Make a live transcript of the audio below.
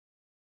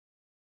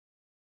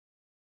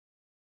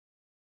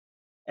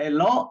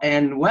Hello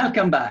and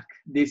welcome back.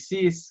 This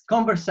is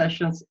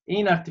Conversations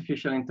in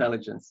Artificial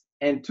Intelligence.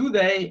 And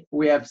today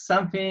we have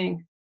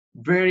something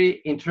very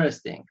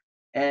interesting.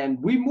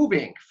 And we're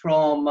moving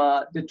from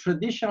the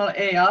traditional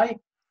AI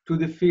to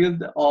the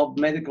field of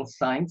medical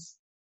science.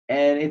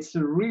 And it's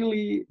a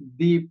really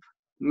deep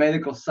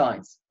medical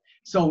science.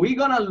 So we're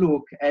going to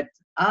look at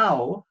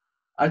how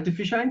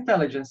artificial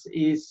intelligence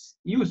is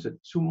used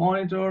to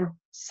monitor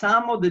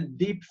some of the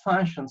deep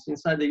functions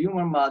inside the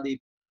human body,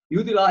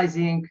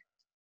 utilizing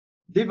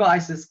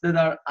devices that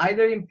are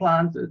either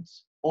implanted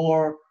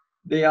or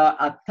they are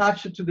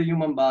attached to the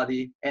human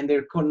body and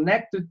they're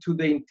connected to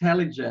the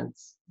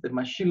intelligence, the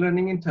machine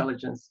learning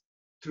intelligence,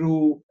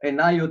 through an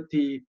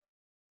IoT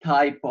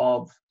type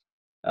of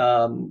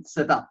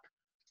setup.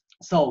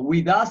 So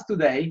with us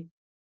today,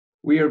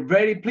 we are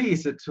very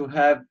pleased to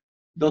have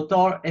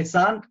Dr.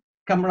 Ehsan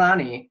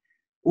Kamrani,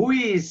 who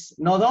is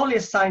not only a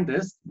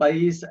scientist, but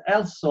is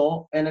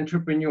also an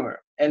entrepreneur.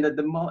 And,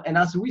 and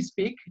as we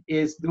speak,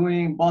 is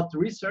doing both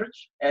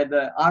research at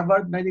the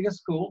Harvard Medical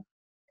School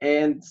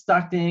and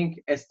starting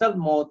a stealth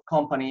mode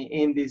company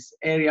in this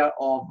area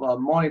of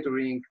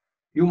monitoring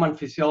human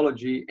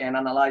physiology and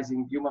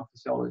analyzing human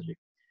physiology.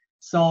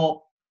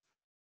 So,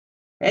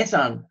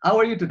 Ehsan, how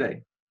are you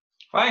today?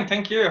 Fine,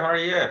 thank you. How are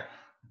you?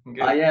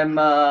 Good.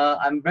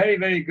 I'm very,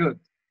 very good.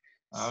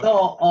 Okay.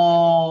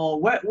 So,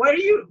 where are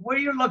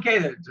you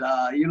located?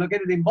 You're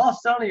located in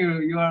Boston.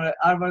 You are at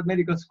Harvard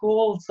Medical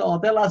School. So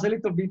tell us a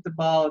little bit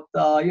about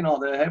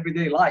the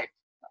everyday life.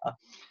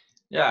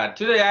 Yeah,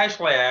 today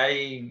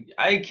actually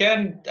I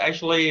can't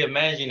actually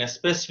imagine a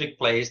specific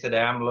place that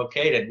I'm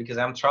located because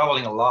I'm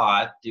traveling a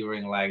lot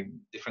during like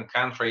different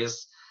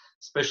countries,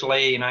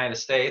 especially United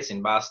States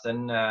in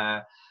Boston.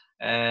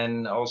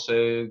 And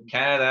also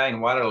Canada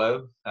in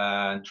Waterloo,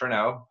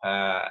 Toronto,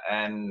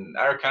 and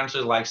other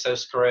countries like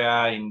South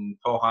Korea in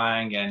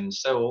Pohang and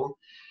Seoul,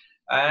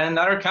 and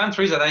other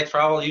countries that I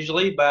travel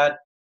usually, but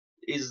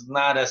is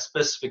not a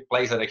specific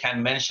place that I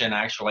can mention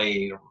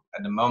actually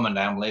at the moment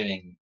I'm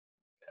living.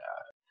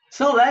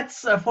 So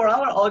let's, for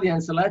our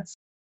audience, let's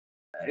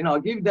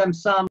give them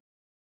some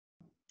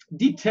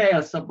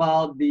details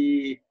about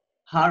the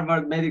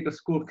Harvard Medical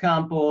School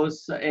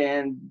campus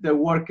and the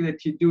work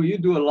that you do. You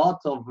do a lot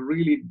of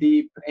really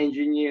deep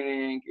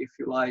engineering, if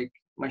you like,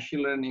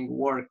 machine learning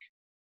work.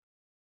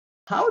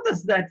 How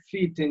does that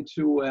fit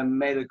into a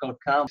medical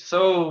campus?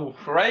 So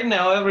right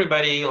now,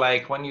 everybody,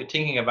 like when you're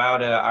thinking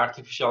about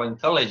artificial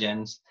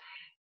intelligence,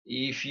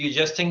 if you're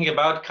just thinking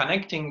about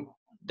connecting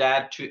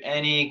that to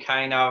any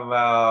kind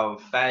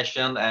of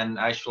fashion and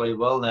actually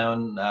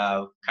well-known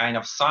kind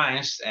of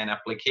science and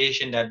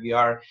application that we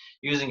are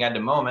using at the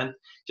moment,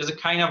 just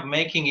kind of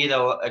making it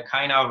a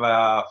kind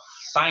of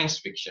science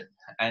fiction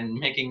and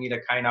making it a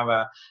kind of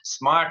a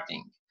smart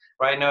thing.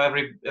 Right now,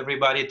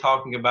 everybody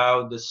talking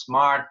about the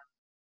smart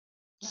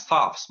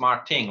stuff,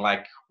 smart thing,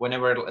 like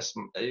whenever,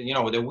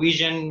 the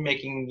vision,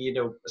 making it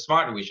a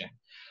smart vision,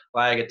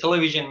 like a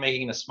television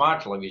making a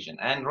smart television.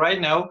 And right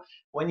now,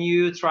 when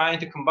you try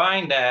to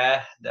combine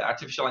the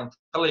artificial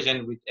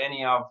intelligence with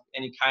any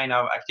kind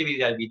of activity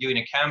that we do in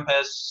a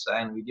campus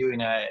and we do in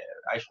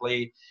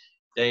actually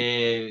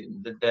the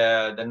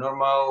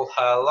normal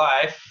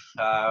life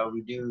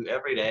we do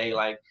every day,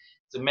 like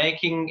so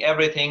making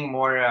everything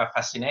more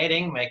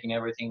fascinating, making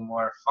everything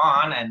more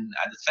fun, and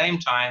at the same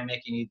time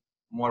making it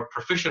more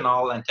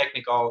professional and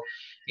technical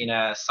in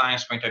a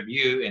science point of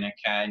view, in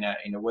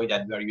a way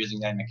that we are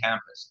using that in the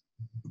campus.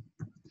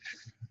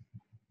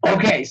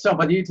 Okay, so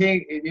but do you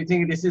think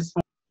this is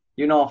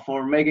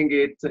for making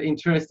it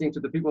interesting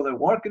to the people that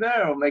work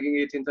there, or making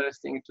it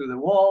interesting to the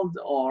world,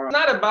 or it's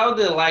not about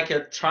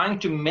the trying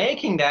to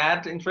making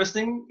that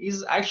interesting?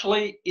 Is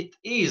actually it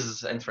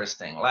is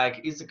interesting.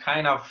 Like it's a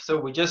kind of, so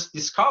we just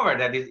discovered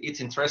that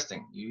it's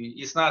interesting.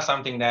 It's not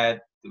something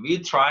that we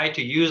try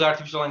to use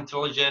artificial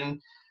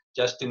intelligence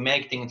just to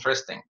make things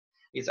interesting.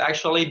 It's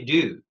actually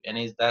do,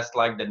 and that's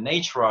like the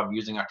nature of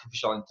using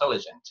artificial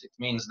intelligence. It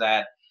means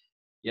that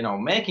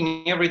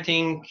making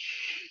everything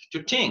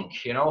to think,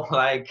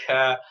 like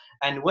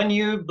and when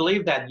you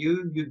believe that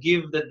you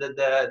give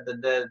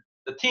the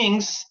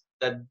things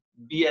that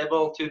be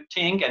able to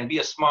think and be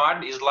a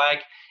smart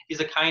is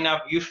a kind of,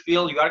 you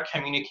feel you are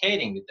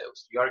communicating with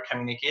those, you are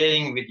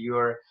communicating with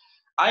your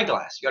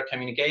eyeglass, you are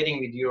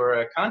communicating with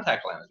your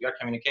contact lens, you are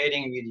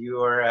communicating with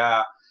your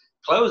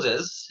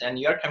clothes, and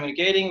you are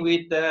communicating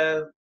with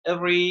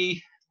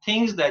every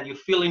things that you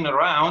feeling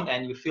around,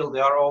 and you feel they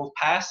are all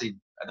passive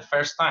at the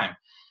first time.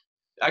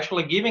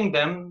 Actually giving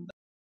them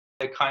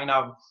a kind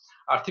of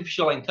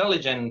artificial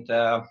intelligence,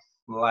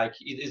 like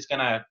it is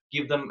gonna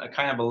give them a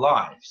kind of a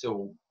life.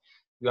 So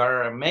we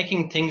are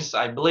making things,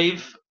 I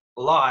believe,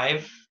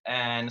 live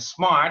and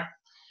smart,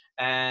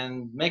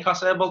 and make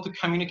us able to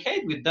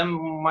communicate with them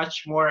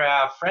much more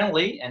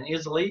friendly and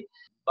easily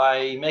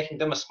by making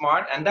them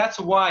smart. And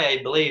that's why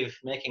I believe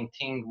making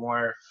things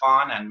more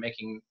fun and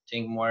making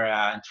things more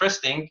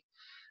interesting,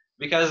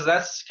 because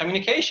that's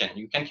communication.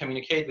 You can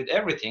communicate with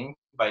everything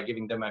by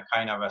giving them a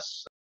kind of a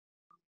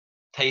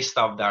taste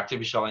of the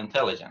artificial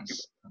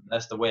intelligence.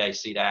 That's the way I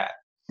see that.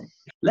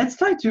 Let's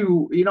try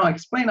to,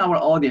 explain our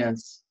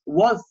audience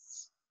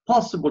what's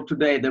possible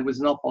today that was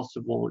not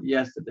possible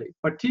yesterday.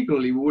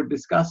 Particularly, we were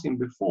discussing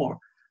before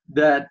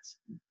that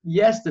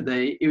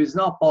yesterday it was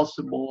not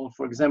possible,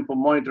 for example,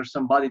 monitor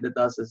somebody that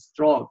has a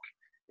stroke,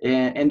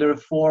 and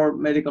therefore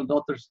medical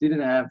doctors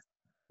didn't have,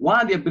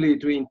 one, the ability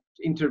to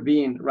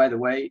intervene right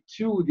away,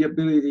 two, the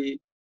ability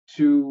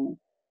to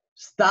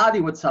study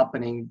what's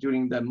happening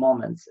during the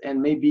moments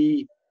and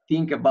maybe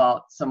think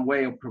about some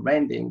way of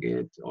preventing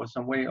it or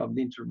some way of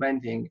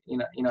intervening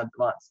in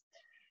advance.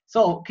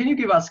 So can you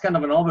give us kind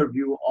of an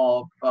overview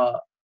of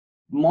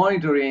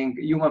monitoring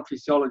human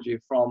physiology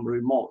from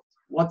remote?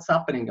 What's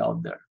happening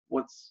out there?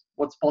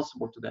 What's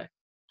possible today?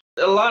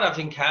 A lot of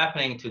things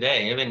happening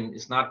today. Even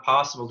it's not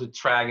possible to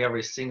track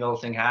every single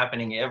thing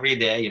happening every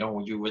day.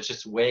 You would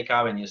just wake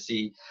up and you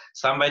see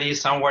somebody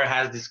somewhere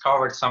has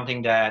discovered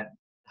something that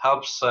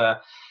helps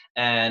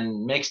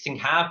and makes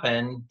things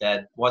happen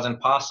that wasn't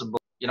possible,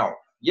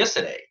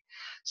 yesterday.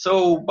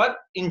 So, but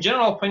in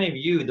general point of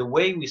view, the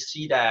way we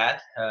see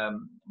that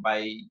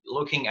by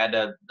looking at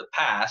the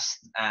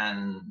past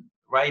and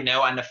right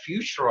now and the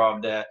future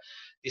of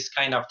this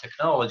kind of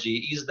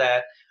technology is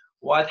that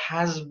what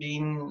has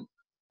been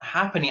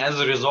happening as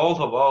a result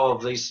of all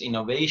of this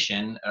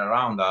innovation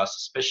around us,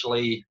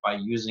 especially by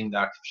using the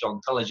artificial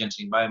intelligence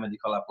in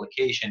biomedical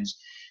applications,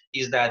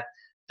 is that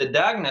the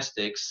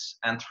diagnostics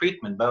and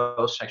treatment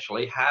both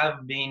actually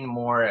have been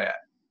more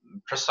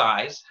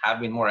precise,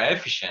 have been more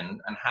efficient,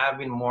 and have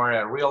been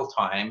more real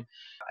time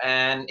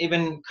and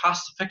even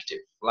cost effective.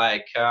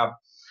 Like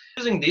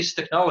using this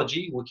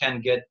technology, we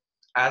can get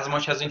as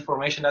much as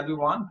information that we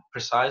want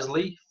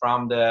precisely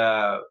from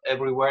the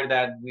everywhere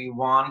that we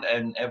want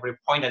and every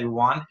point that we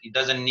want. It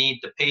doesn't need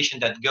the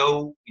patient that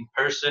go in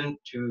person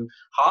to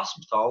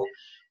hospital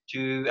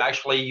to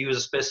actually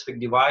use specific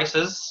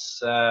devices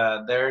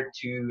there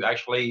to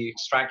actually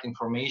extract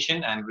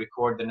information and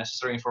record the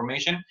necessary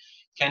information.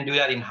 You can do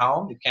that in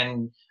home. You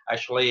can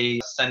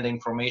actually send the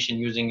information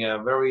using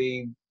a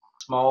very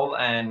small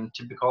and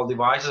typical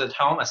devices at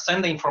home and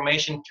send the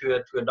information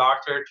to a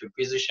doctor, to a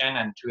physician,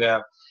 and to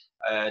a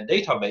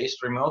database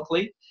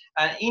remotely.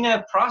 And in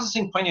a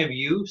processing point of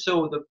view,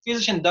 so the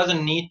physician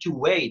doesn't need to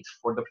wait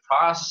for the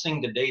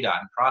processing the data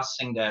and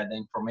processing the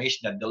information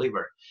that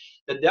delivered.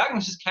 The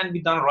diagnosis can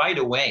be done right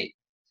away.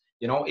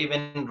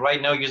 Even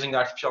right now using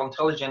artificial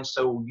intelligence,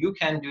 so you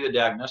can do the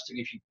diagnostic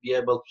if you be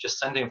able to just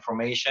send the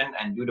information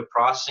and do the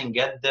processing,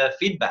 get the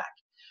feedback.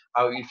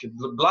 If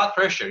your blood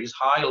pressure is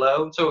high,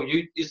 low, so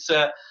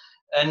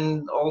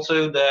and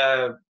also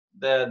the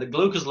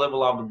glucose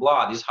level of the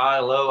blood is high,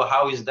 low,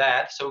 how is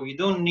that? So you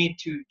don't need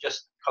to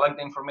just collect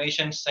the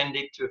information, send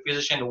it to a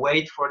physician,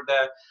 wait for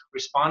the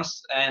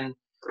response, and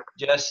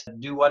just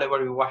do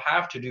whatever we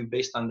have to do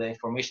based on the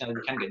information that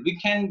we can get. We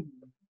can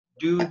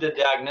do the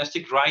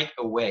diagnostic right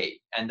away,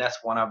 and that's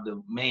one of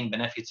the main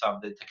benefits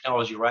of the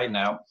technology right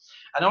now.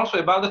 And also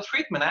about the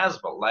treatment as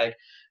well. Like,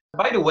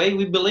 by the way,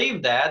 we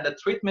believe that the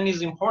treatment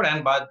is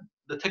important, but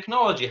the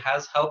technology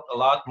has helped a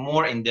lot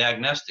more in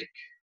diagnostic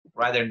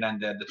rather than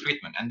the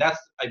treatment, and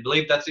I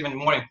believe that's even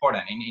more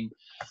important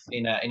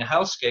in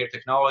healthcare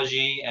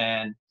technology.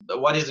 And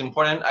what is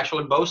important,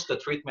 actually, both the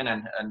treatment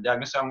and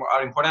diagnosis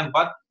are important,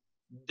 but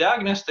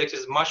diagnostics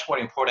is much more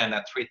important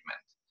than treatment.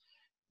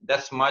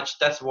 That's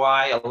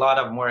why a lot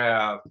of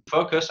more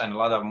focus and a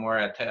lot of more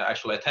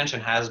actual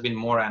attention has been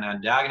more on a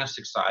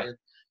diagnostic side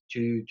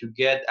to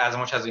get as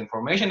much as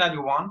information that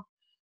you want,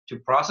 to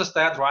process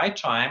that right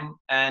time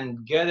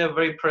and get a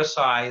very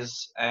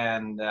precise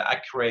and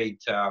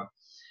accurate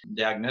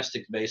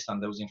diagnostic based on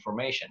those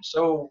information.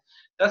 So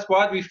that's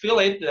what we feel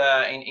it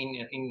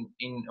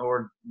in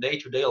our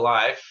day-to-day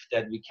life,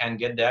 that we can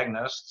get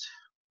diagnosed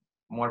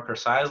more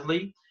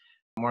precisely,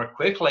 more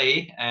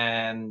quickly,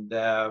 and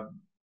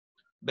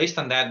based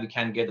on that we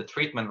can get the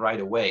treatment right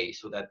away.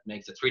 So that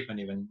makes the treatment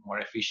even more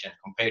efficient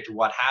compared to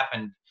what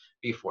happened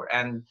before.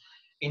 And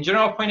in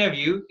general point of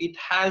view, it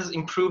has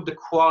improved the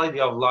quality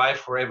of life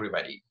for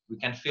everybody. We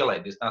can feel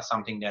it. It's not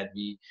something that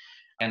we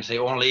can say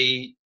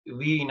only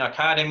we in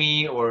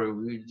academy or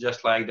we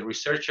just like the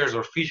researchers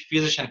or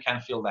physician can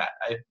feel that.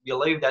 I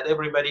believe that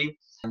everybody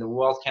in the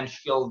world can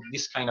feel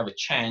this kind of a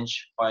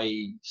change by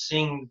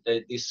seeing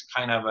this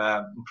kind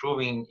of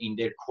improving in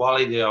their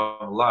quality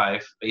of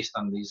life based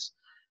on this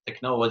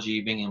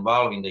technology being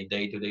involved in their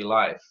day-to-day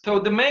life. So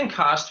the main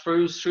cost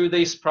through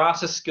this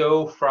process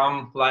go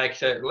from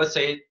like let's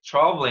say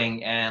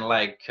traveling and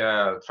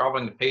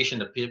traveling the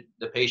patient.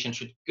 The patient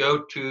should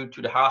go to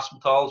the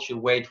hospital, should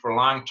wait for a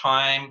long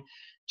time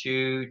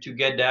to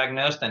get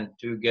diagnosed and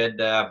to get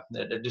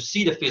to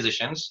see the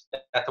physicians.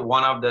 That's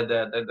one of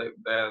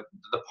the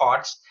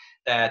parts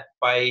that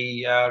by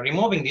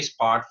removing this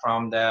part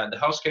from the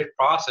healthcare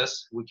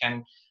process, we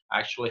can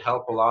actually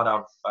help a lot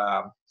of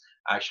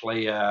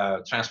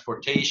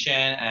transportation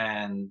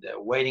and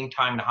waiting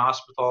time in the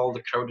hospital,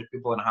 the crowded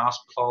people in the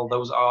hospital.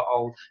 Those are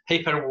all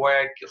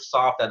paperwork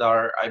stuff that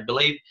are, I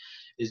believe,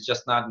 is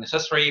just not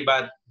necessary,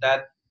 but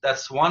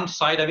that's one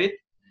side of it.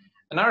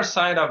 Another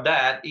side of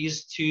that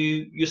is to,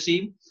 you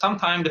see,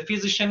 sometimes the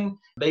physician,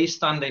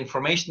 based on the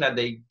information that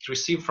they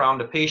receive from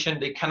the patient,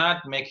 they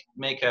cannot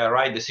make a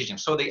right decision.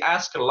 So they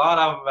ask a lot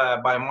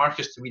of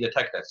biomarkers to be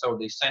detected. So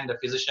they send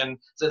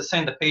they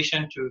send the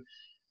patient to,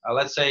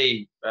 let's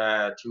say,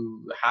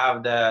 to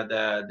have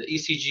the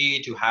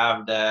ECG, to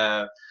have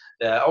the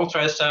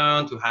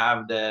ultrasound, to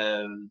have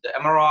the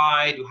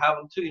MRI, to have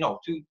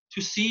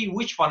to see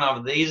which one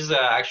of these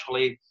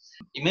actually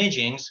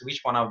imagings,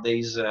 which one of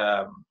these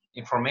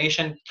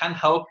information can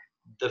help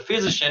the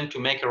physician to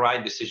make a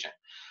right decision.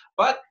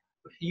 But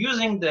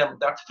using the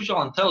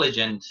artificial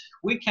intelligence,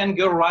 we can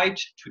go right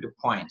to the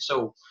point.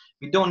 So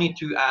we don't need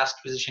to ask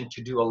physician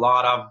to do a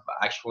lot of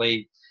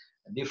actually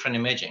different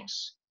imagings,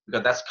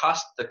 because that's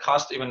cost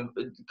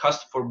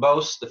for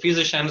both the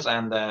physicians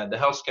and the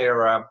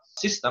healthcare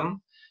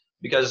system,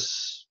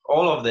 because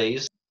all of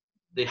these,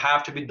 they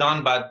have to be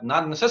done, but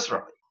not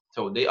necessarily.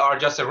 So they are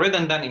just a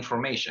redundant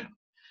information.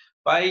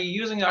 By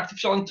using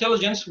artificial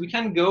intelligence, we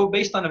can go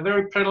based on a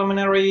very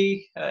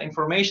preliminary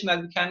information that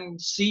we can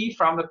see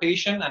from the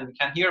patient and we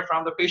can hear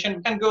from the patient.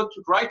 We can go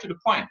right to the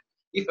point.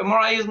 If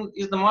MRI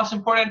is the most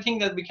important thing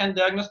that we can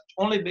diagnose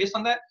only based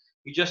on that,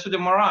 we just do the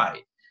MRI.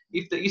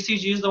 If the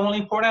ECG is the only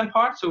important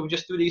part, so we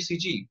just do the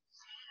ECG.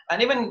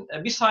 And even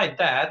beside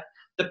that,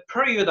 the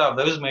period of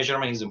those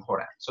measurements is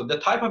important. So the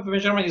type of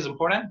measurement is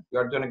important. We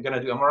are going to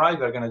do MRI,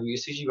 we are going to do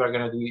ECG, we are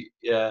going to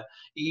do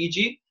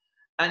EEG.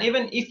 And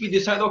even if we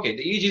decide, okay,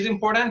 the EEG is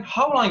important,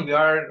 how long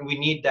we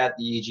need that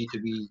EEG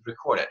to be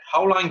recorded?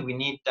 How long we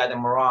need that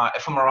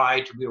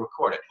fMRI to be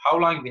recorded? How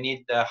long we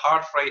need the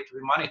heart rate to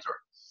be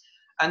monitored?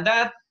 And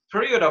that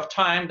period of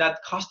time,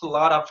 that costs a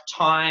lot of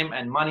time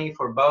and money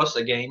for both,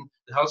 again,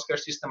 the healthcare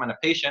system and the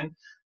patient.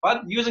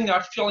 But using the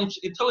artificial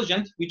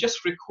intelligence, we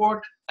just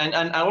record, and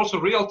also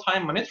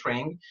real-time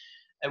monitoring,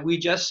 and we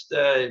just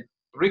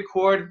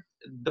record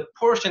the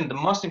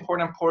most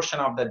important portion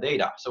of the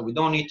data. So we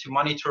don't need to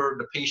monitor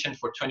the patient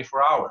for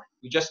 24 hours.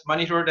 We just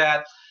monitor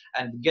that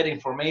and get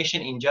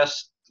information in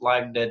just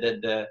like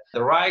the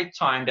right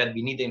time that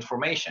we need the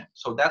information.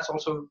 So that's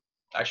also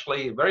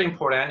actually very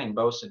important in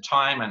both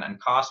time and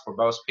cost for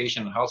both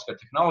patient and healthcare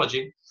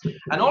technology.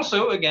 And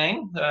also,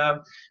 again,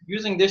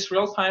 using this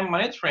real-time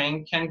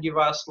monitoring can give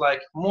us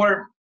like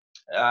more,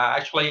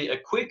 actually a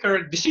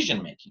quicker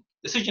decision making.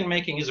 Decision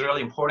making is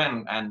really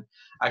important and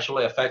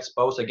actually affects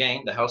both,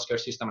 again, the healthcare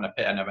system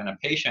and a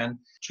patient,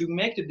 to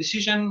make the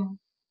decision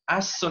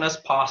as soon as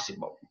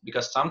possible.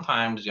 Because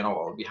sometimes,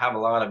 we have a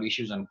lot of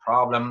issues and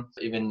problems.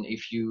 Even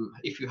if you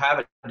have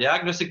a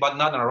diagnostic but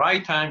not in the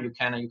right time, you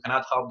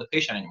cannot help the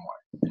patient anymore.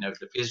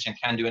 The physician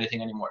can't do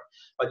anything anymore.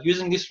 But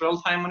using this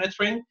real-time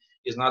monitoring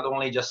is not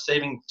only just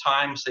saving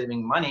time,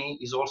 saving money,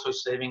 is also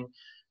saving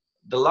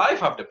the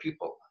life of the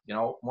people,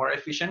 more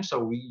efficient.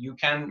 So you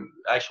can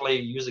actually,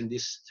 using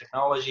this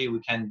technology, we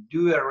can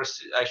do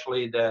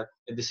the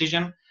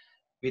decision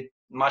with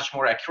much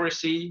more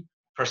accuracy,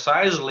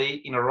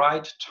 precisely in the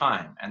right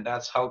time, and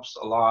that helps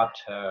a lot.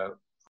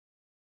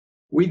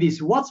 With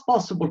this, what's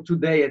possible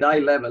today at eye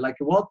level? Like,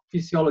 what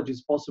physiology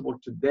is possible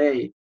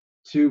today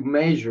to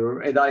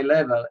measure at eye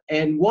level,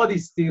 and what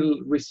is still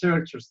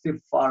research or still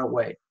far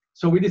away?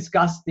 So we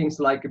discussed things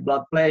like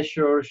blood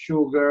pressure,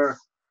 sugar,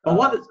 but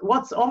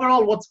what's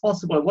overall, what's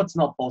possible and what's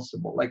not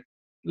possible? Like,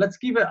 let's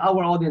give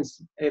our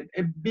audience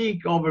a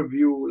big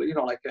overview,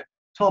 like a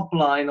top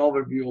line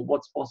overview of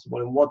what's possible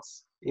and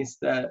what's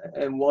instead,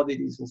 and what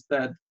it is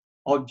instead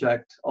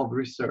object of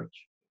research.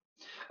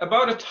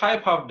 About the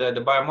type of the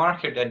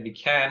biomarker that we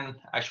can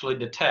actually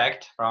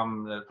detect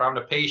from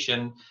the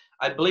patient,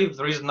 I believe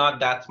there is not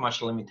that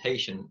much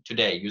limitation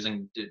today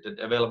using the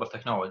available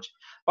technology.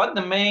 But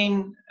the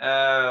main,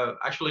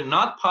 actually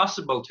not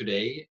possible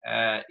today,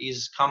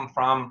 is come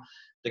from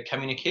the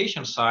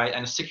communication side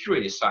and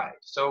security side.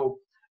 So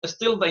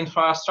still the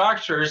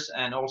infrastructures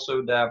and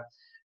also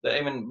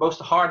even both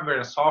the hardware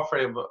and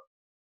software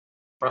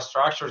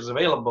infrastructures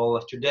available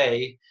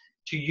today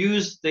to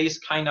use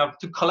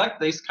to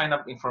collect this kind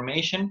of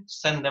information,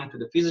 send them to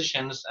the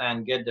physicians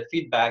and get the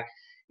feedback,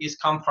 is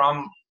come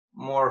from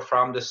more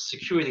from the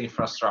security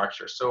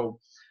infrastructure. So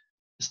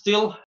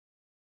still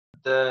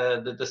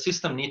the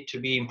system need to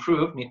be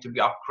improved, need to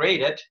be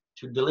upgraded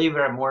to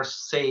deliver a more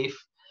safe,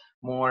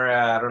 more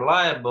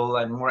reliable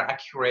and more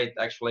accurate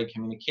actually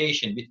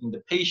communication between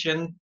the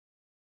patient,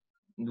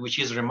 which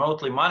is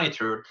remotely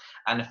monitored,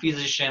 and the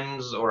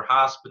physicians or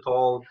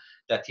hospital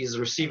that is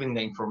receiving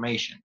the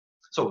information.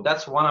 So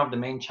that's one of the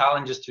main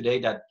challenges today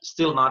that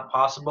still not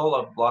possible.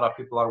 A lot of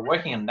people are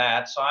working on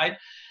that side.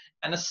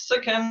 And the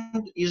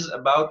second is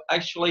about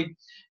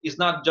it's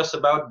not just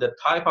about the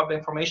type of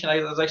information,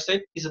 as I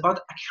said, it's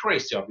about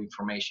accuracy of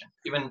information.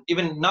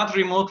 Even not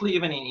remotely,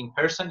 even in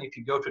person, if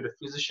you go to the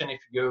physician, if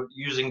you go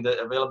using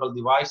the available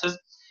devices,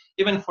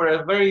 even for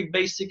a very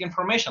basic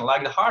information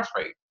like the heart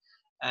rate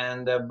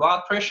and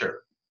blood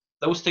pressure,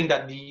 those things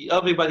that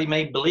everybody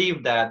may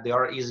believe that they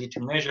are easy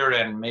to measure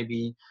and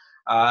maybe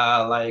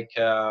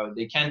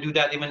they can do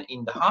that even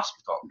in the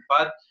hospital.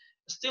 But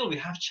still we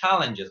have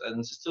challenges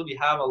and still we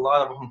have a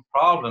lot of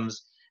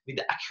problems with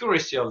the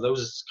accuracy of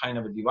those kind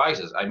of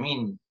devices. I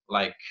mean,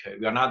 like,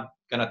 we are not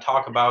going to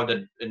talk about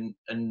a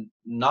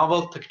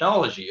novel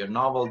technology, a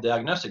novel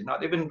diagnostic,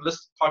 not even,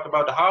 let's talk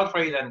about the heart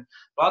rate and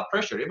blood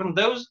pressure. Even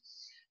those,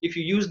 if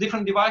you use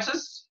different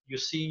devices, you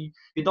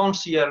don't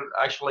see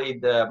actually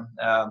the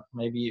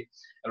maybe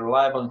a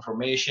reliable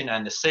information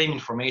and the same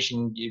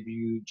information if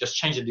you just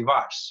change the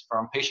device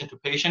from patient to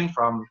patient,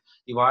 from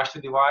device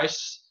to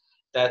device.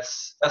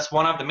 That's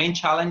one of the main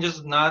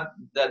challenges. Not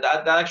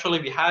that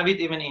actually we have it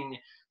even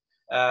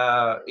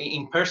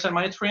in person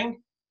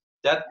monitoring,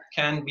 that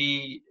can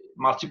be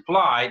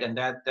multiplied and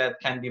that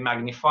can be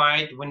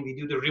magnified when we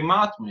do the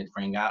remote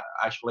monitoring.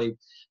 Actually,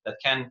 that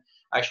can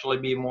actually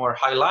be more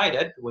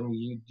highlighted when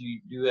we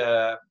do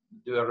a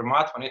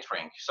remote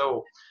monitoring.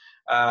 So,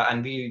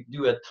 and we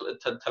do a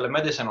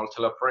telemedicine or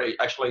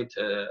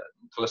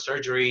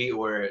telesurgery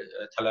or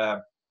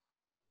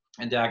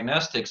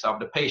diagnostics of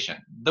the patient.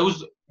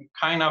 Those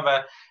kind of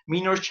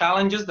minor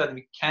challenges that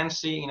we can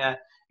see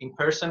in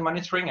person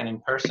monitoring and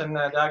in-person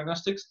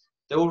diagnostics,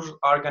 those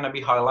are going to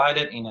be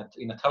highlighted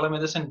in a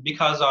telemedicine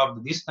because of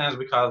the distance,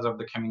 because of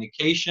the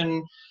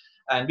communication,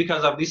 and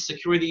because of this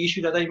security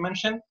issue that I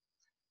mentioned.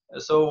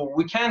 So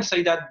we can't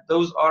say that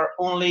those are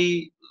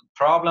only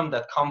problems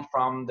that come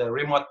from the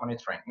remote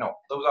monitoring. No,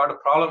 those are the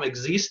problems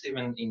exist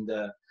even in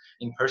the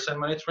in-person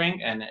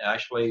monitoring and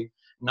actually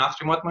not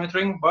remote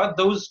monitoring, but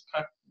those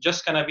are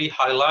just going to be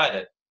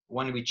highlighted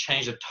when we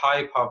change the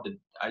type of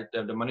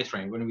the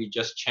monitoring, when we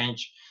just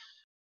change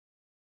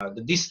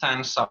the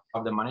distance of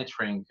the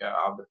monitoring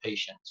of the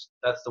patients.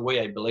 That's the way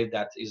I believe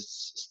that is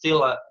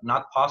still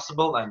not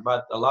possible,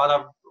 but a lot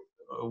of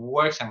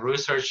works and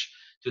research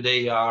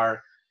today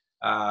are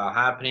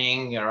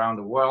happening around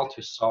the world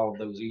to solve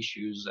those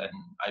issues, and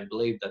I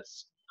believe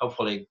that's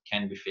hopefully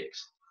can be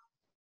fixed.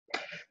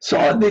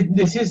 So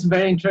this is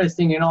very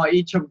interesting.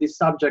 Each of these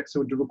subjects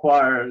would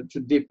require to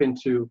dig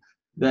into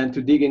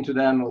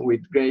them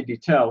with great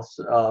details.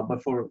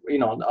 But for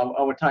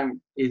our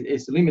time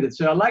is limited,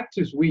 so I'd like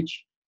to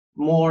switch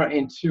more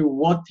into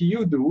what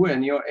you do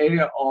and your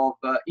area of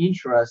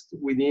interest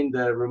within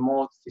the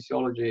remote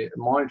physiology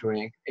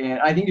monitoring. And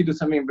I think you do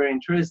something very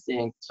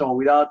interesting. So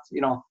without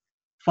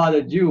further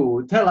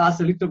ado, tell us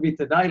a little bit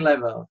at high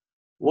level,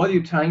 what are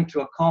you trying to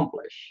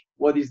accomplish?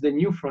 What is the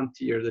new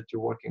frontier that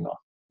you're working on?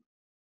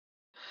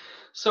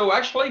 So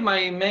actually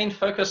my main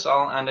focus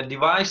on the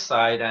device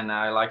side, and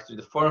I like to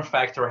the form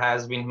factor,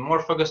 has been more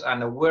focused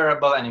on the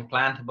wearable and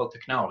implantable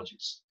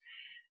technologies.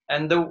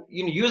 And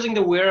using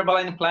the wearable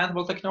and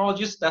implantable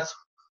technologies, that's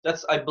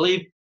I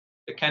believe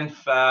it can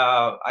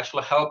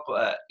actually help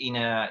in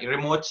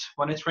remote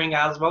monitoring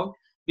as well,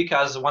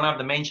 because one of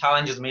the main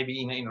challenges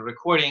maybe in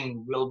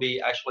recording will be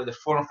actually the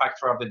form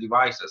factor of the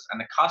devices and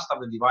the cost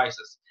of the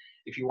devices.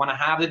 If you want to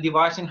have the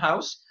device in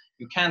house,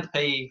 you can't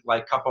pay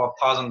like a couple of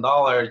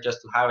 $1,000s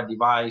just to have a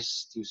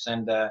device to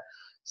send the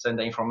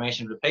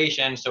information to the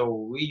patient. So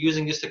we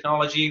using this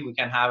technology, we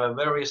can have a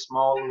very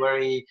small,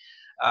 very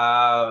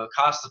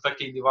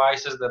cost-effective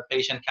devices that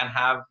patient can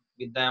have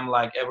with them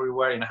like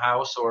everywhere in the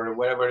house or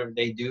wherever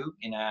they do,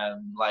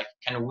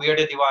 can wear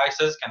the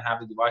devices, can have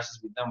the devices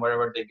with them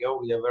wherever they go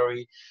with a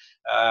very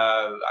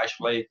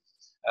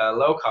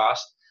low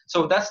cost.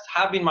 So that's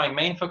have been my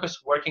main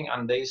focus, working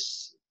on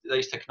this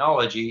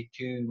technology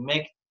to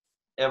make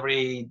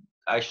every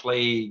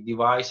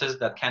devices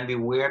that can be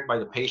weared by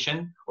the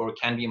patient or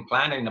can be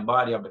implanted in the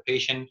body of the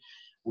patient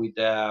with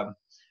the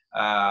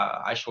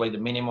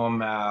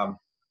minimum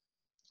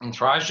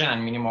intrusion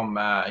and minimum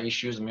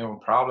issues, minimum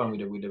problem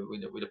with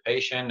the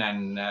patient,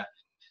 and that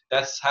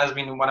has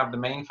been one of the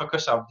main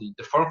focus of the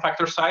form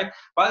factor side.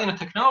 But in the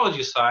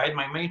technology side,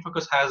 my main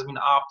focus has been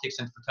optics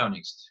and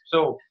photonics.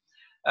 So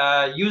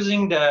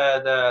using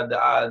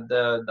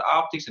the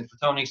optics and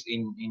photonics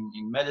in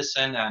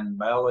medicine and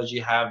biology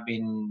have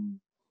been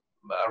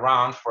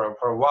around for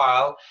a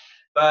while,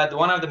 but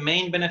one of the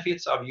main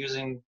benefits of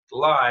using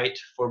light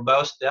for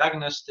both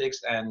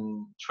diagnostics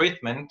and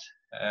treatment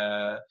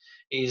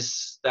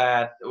is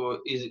that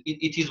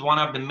it is one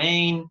of the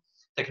main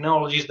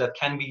technologies that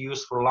can be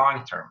used for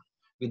long term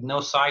with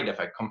no side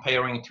effect,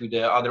 comparing to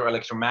the other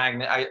electrical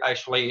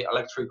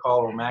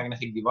or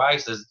magnetic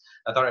devices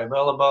that are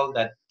available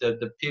that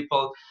the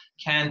people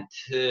can't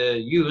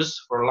use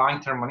for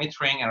long-term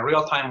monitoring and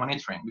real-time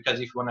monitoring. Because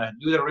if you want to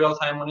do the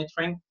real-time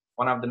monitoring,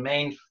 one of the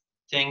main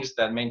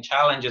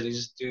challenges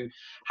is to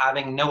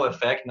having no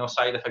effect, no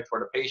side effect for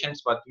the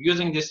patients. But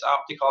using these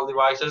optical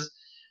devices,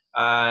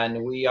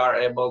 and we are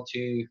able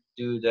to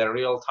do the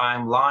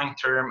real-time,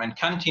 long-term, and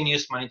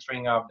continuous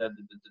monitoring of the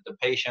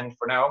patient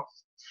for now.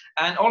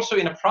 And also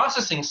in the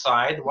processing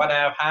side, what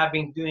I have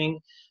been doing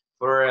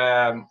for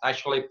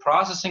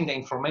processing the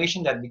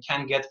information that we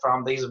can get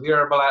from these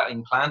wearable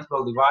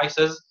implantable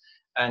devices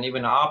and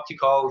even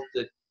optical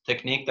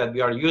technique that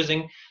we are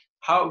using,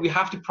 how we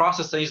have to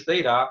process this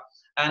data.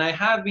 And I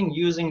have been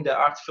using the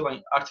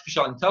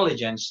artificial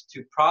intelligence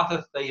to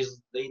process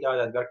these data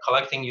that we are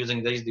collecting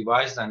using these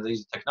devices and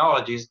these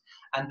technologies,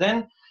 and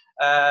then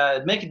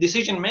make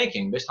decision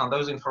making based on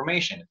those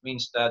information. It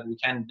means that we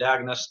can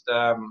diagnose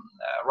the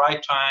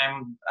right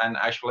time and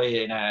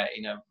actually in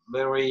a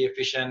very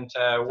efficient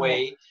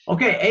way.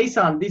 Okay,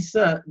 Ehsan,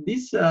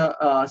 this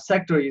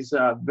sector is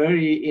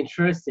very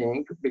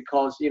interesting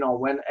because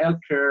when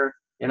healthcare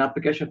and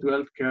application to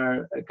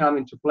healthcare come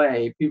into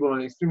play, people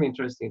are extremely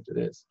interested into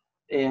this.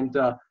 And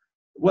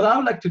what I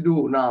would like to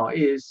do now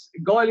is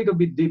go a little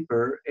bit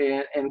deeper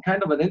and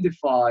kind of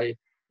identify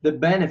the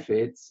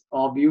benefits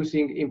of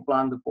using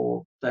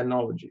implantable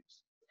technologies.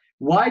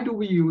 Why do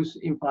we use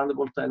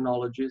implantable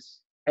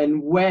technologies,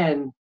 and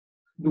when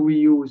do we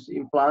use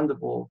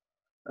implantable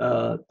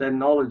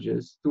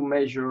technologies to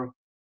measure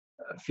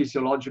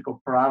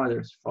physiological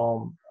parameters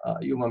from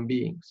human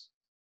beings?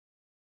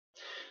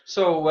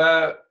 So,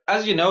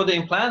 as you know, the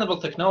implantable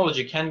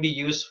technology can be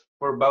used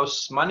for both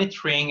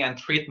monitoring and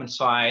treatment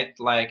side,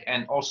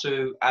 and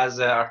also as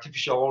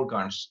artificial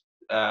organs,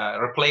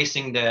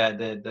 replacing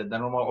the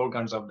normal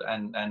organs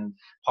and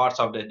parts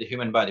of the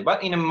human body.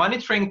 But in a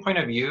monitoring point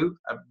of view,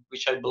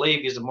 which I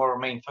believe is the more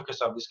main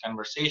focus of this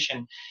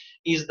conversation,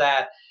 is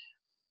that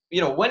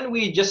when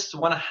we just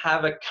want to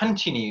have a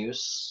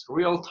continuous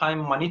real-time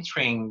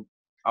monitoring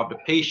of the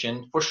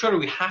patient, for sure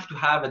we have to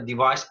have a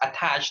device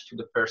attached to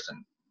the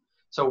person.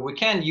 So we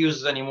can't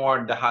use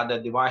anymore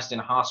the device in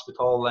a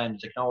hospital and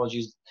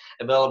technologies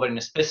available in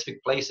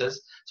specific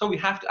places. So we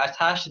have to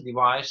attach the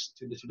device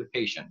to the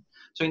patient.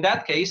 So in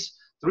that case,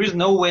 there is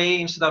no way,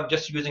 instead of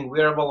just using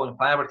wearable and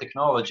implantable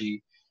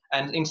technology,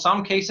 and in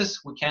some cases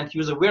we can't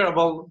use a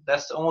wearable,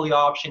 that's the only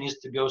option is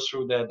to go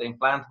through the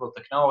implantable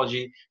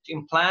technology to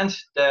implant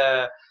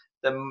the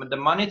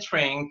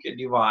monitoring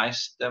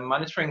device, the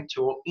monitoring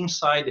tool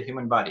inside the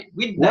human body.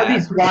 With what that,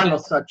 is one of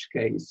such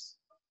case?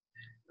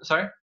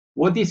 Sorry?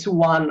 What is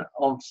one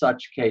of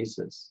such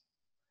cases?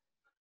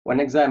 One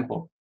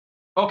example.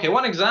 Okay,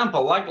 one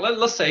example, like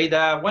let's say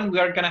that when we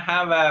are going to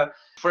have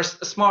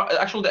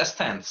actually the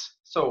stents.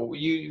 So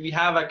we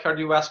have a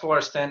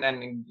cardiovascular stent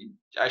and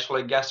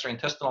actually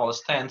gastrointestinal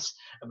stents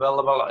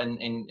available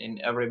in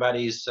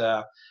everybody's.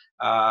 So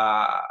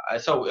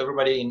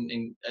everybody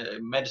in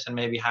medicine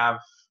maybe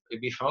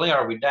be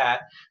familiar with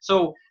that.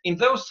 So in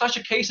such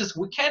cases,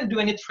 we can't do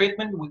any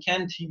treatment. We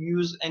can't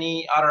use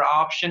any other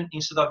option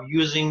instead of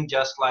using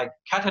just like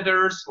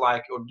catheters,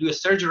 or do a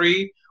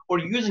surgery, or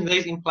using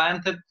these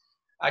implanted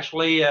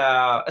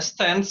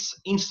stents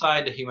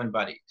inside the human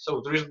body.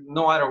 So there is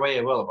no other way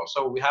available.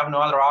 So we have no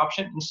other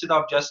option instead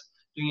of just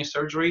doing a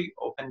surgery,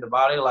 open the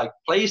body,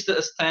 place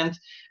the stent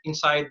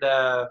inside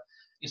the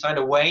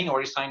vein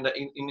or inside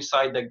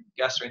the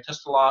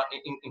gastrointestinal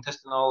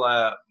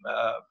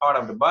part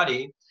of the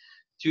body,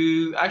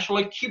 to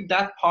actually keep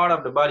that part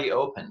of the body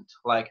opened,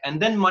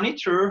 and then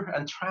monitor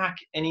and track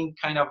any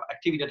kind of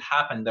activity that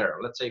happened there.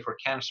 Let's say for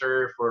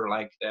cancer, for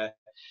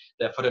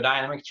the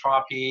photodynamic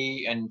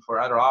therapy, and for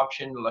other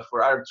option,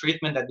 for other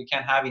treatment that we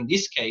can have in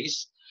this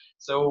case.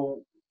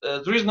 So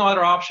there is no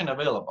other option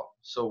available.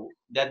 So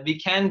that we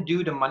can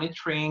do the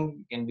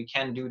monitoring and we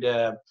can do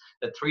the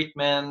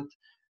treatment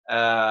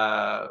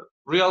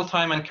real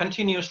time and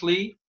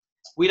continuously,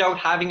 without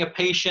having a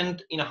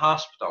patient in a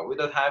hospital,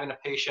 without having a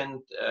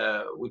patient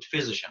with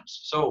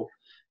physicians. So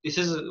this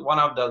is one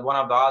of the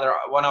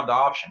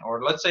option.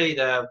 Or let's say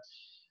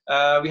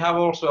we have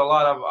also a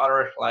lot of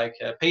other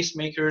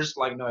pacemakers,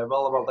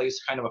 available.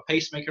 These kind of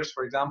pacemakers,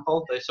 for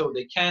example. They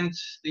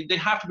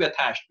have to be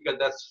attached,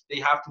 because they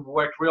have to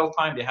work real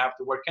time. They have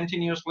to work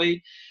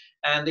continuously,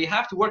 and they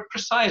have to work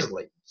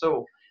precisely.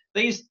 So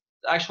these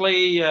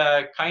actually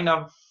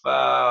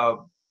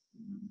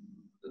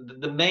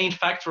the main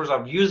factors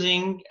of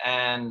using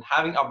and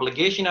having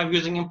obligation of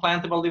using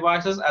implantable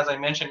devices, as I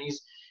mentioned,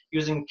 is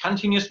using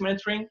continuous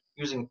monitoring,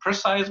 using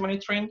precise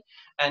monitoring,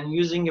 and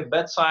using a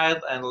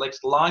bedside and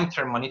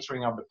long-term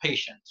monitoring of the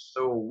patient.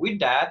 So with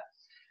that,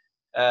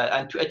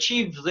 and to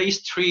achieve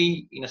these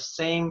three in the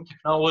same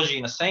technology,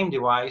 in the same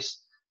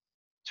device,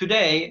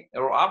 today,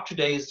 or up to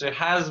date, there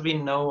has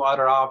been no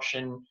other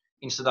option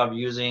instead of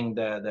using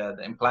the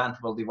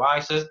implantable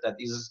devices that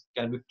is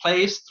going to be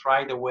placed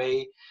right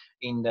away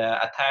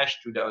attached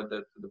to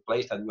the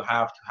place that you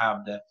have to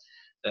have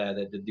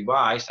the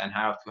device and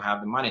have to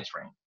have the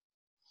monitoring.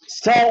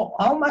 So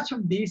how much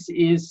of this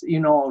is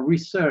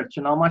research,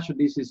 and how much of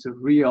this is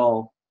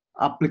real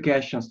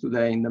applications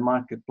today in the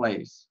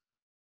marketplace?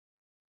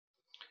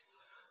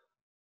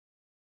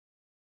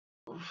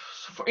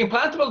 For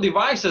implantable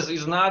devices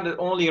is not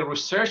only a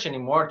research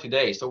anymore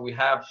today. So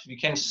you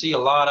can see a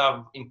lot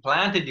of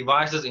implanted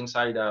devices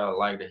inside a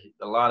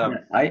lot of.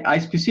 Yeah, I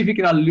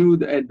specifically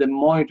allude at the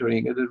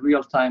monitoring, at the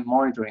real-time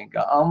monitoring.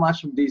 How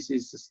much of this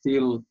is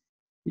still,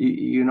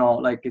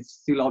 it's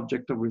still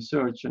object of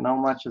research, and how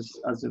much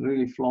has it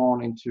really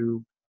flown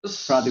into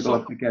practical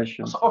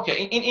applications? So,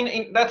 okay,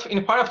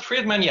 in part of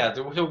treatment, yeah,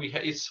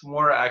 it's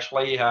more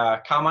actually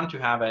common to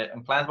have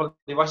implantable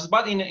devices,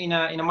 but in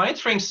a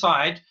monitoring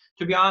side,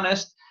 to be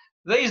honest,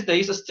 these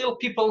days still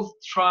people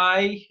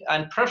try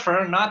and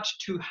prefer not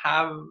to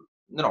have,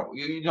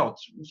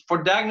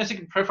 for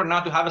diagnostic, prefer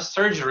not to have a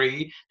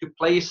surgery to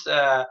place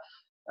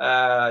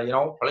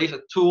place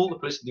a tool,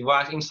 place a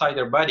device inside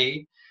their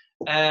body,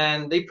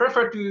 and they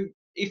prefer to,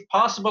 if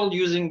possible,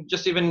 using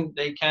just even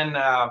they can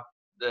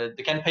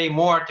pay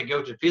more to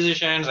go to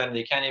physicians, and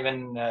they can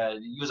even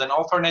use an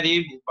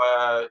alternative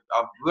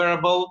of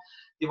wearable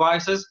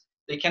devices.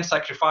 They can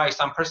sacrifice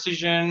some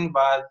precision,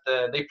 but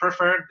they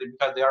prefer,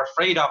 because they are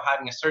afraid of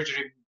having a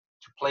surgery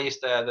to place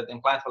the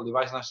implantable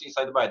device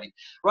inside the body.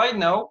 Right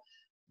now,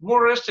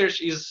 more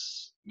research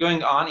is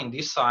going on in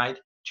this side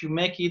to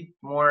make it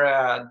more,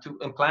 to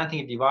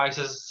implanting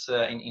devices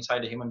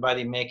inside the human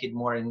body, make it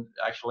more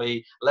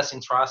actually less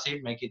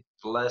intrusive, make it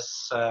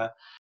less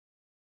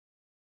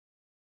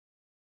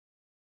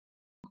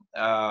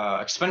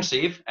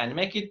expensive, and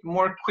make it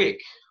more quick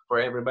for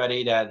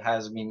everybody that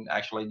has been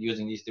actually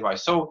using this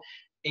device. So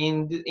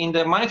in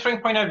the monitoring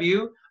point of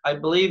view, I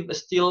believe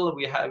still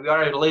we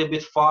are a little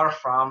bit far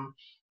from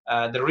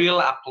the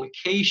real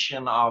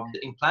application of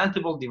the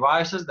implantable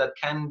devices that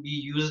can be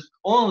used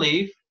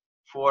only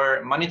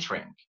for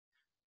monitoring.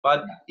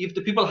 But if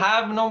the people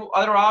have no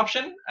other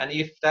option, and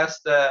if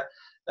that's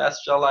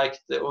just like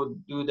they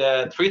would do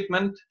the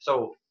treatment,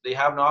 so they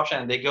have no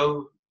option, and they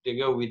go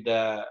with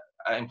the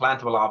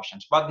implantable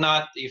options, but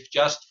not if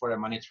just for the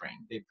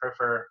monitoring. They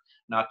prefer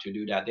not to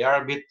do that. They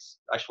are a bit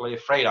actually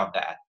afraid of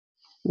that.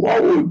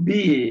 What would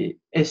be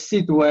a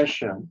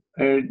situation,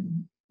 a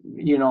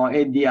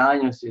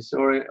diagnosis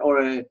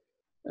or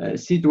a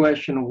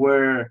situation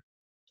where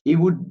it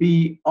would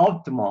be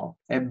optimal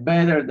and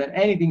better than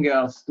anything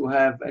else to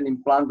have an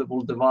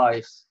implantable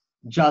device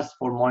just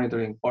for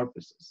monitoring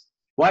purposes?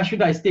 Why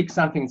should I stick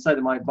something inside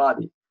my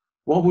body?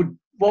 What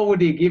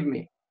would it give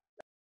me?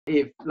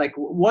 If, like,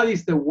 what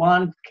is the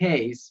one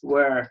case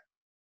where,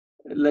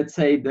 let's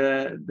say,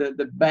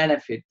 the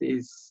benefit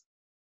is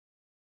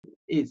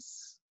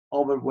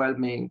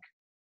overwhelming,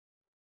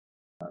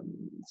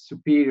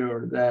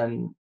 superior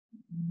than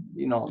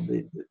the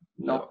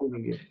not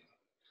putting it?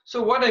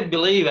 So what I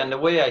believe, and the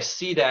way I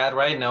see that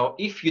right now,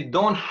 if you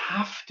don't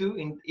have to,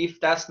 and if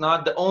that's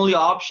not the only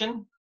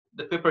option,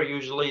 the people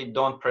usually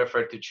don't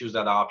prefer to choose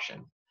that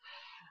option.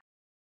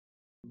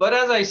 But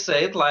as I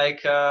said,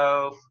 like,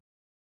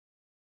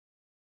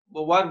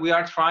 what we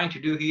are trying to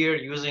do here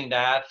using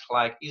that,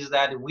 like, is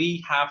that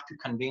we have to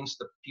convince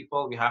the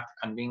people, we have to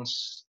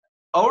convince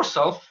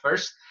ourselves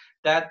first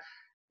that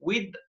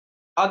with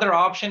other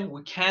option,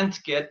 we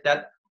can't get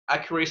that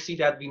accuracy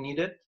that we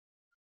needed.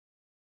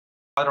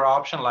 Other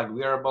option like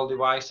wearable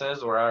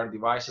devices or our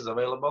devices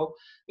available.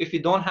 If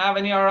you don't have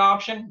any other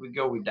option, we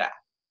go with that.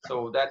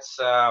 So that's,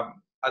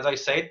 as I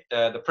said,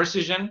 the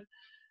precision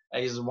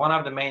is one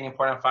of the main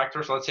important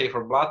factors. Let's say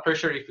for blood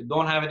pressure, if you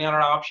don't have any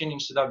other option,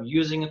 instead of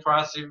using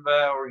intrusive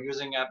or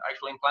using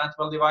actually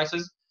implantable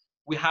devices,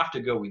 we have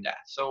to go with that.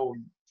 So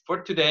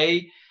for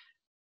today,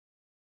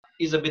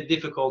 is a bit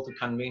difficult to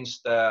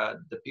convince the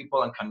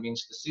people and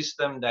convince the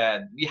system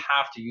that we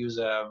have to use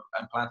a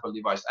implantable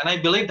device. And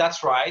I believe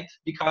that's right,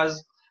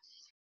 because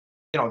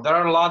there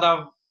are a lot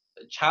of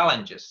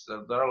challenges.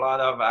 There are a lot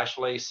of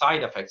actually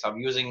side effects of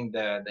using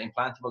the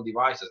implantable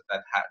devices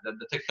that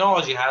the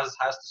technology has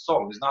to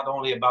solve. It's not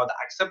only about the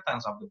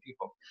acceptance of the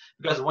people,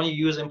 because when you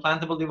use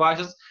implantable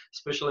devices,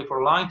 especially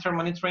for long-term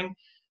monitoring,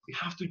 we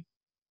have to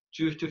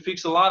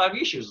fix a lot of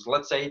issues.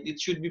 Let's say it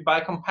should be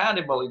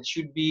biocompatible. It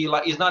should be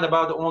like, it's not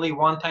about only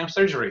one-time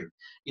surgery.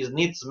 It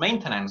needs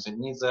maintenance. It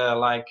needs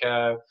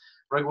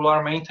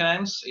regular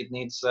maintenance. It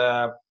needs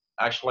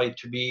actually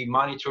to be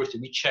monitored, to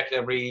be checked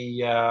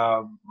every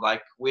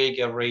week,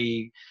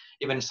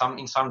 in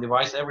some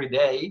device every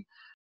day.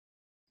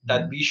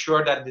 That be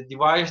sure that the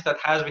device that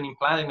has been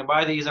implanted in the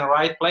body is in the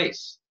right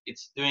place.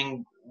 It's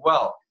doing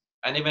well.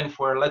 And even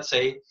for, let's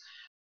say,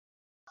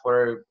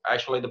 for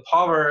actually the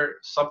power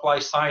supply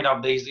side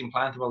of these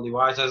implantable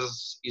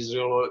devices is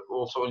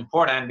also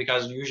important,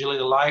 because usually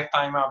the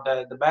lifetime of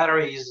the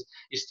battery is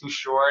too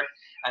short,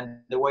 and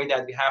the way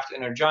that we have to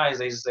energize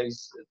these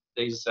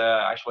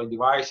actually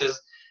devices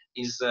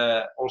is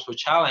also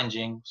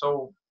challenging.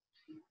 So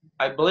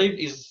I believe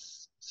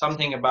is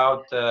something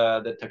about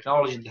the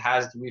technology that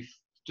has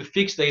to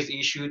fix this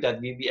issue,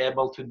 that we be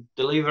able to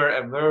deliver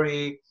a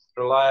very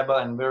reliable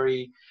and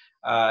very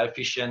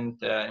efficient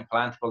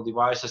implantable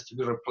devices to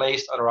be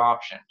replaced other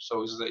options.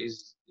 So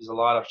is a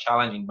lot of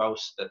challenge in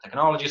both the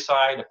technology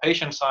side, the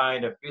patient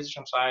side, the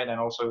physician side, and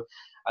also,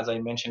 as I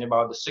mentioned,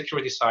 about the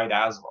security side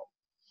as well.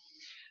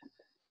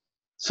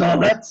 So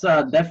that's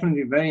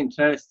definitely very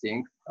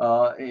interesting.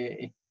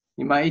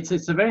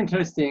 It's a very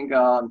interesting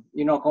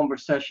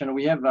conversation.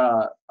 We have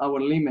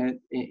our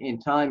limit in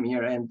time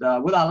here, and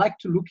what I like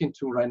to look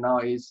into right now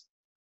is,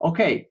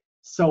 okay,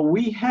 so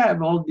we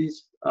have all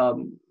these,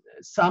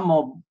 some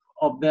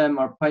of them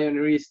are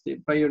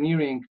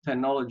pioneering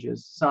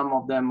technologies. Some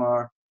of them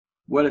are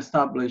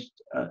well-established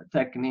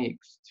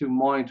techniques to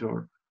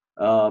monitor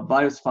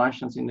various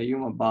functions in the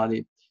human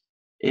body.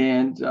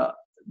 And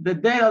the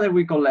data that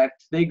we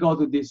collect, they go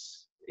to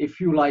this, if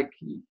you like,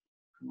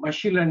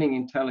 machine learning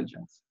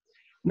intelligence.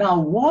 Now,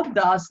 what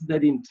does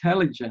that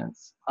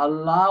intelligence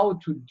allow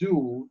to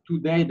do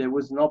today that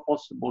was not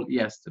possible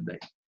yesterday?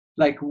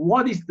 Like,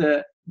 what is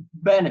the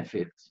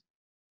benefit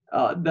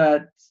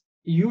that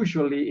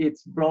usually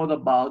it's brought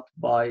about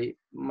by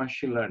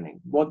machine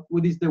learning? What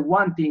is the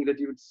one thing that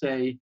you would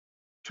say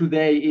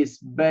today is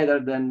better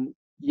than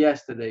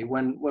yesterday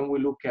when we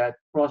look at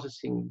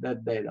processing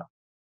that data?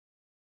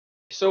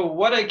 So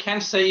what I can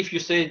say, if you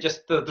say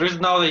just there is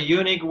not a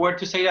unique word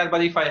to say that,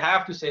 but if I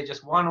have to say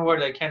just one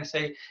word, I can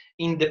say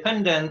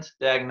independent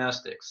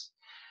diagnostics.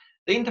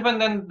 The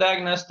independent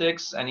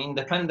diagnostics and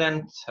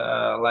independent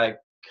like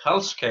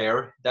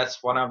healthcare,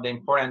 that's one of the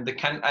important that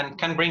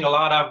can bring a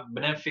lot of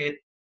benefit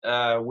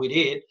with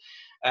it.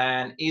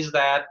 And is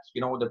that,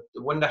 you know,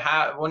 when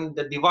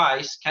the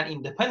device can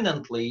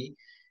independently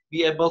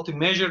be able to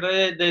measure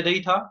the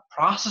data,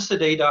 process the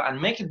data,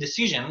 and make a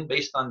decision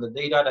based on the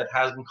data that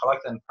has been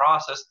collected and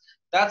processed,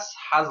 that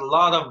has a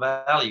lot of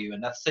value,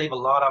 and that save a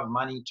lot of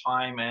money,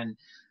 time, and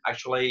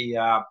actually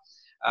a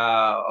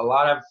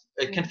lot of,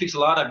 it can fix a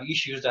lot of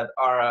issues that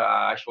are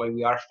actually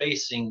we are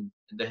facing,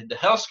 the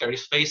healthcare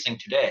is facing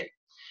today.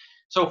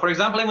 So for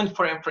example, even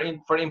for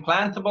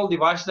implantable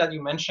devices that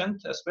you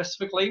mentioned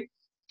specifically,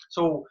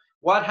 so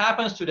what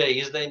happens today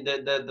is the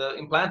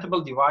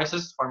implantable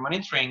devices for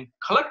monitoring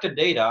collect the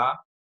data,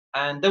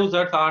 and those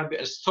data are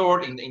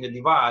stored in the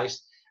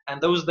device, and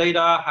those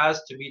data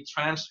has to be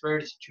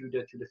transferred to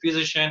the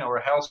physician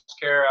or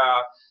healthcare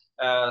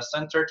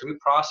center to be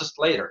processed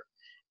later.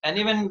 And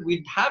even with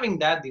having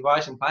that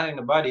device implanted in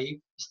the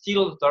body,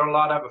 still there are a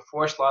lot of, of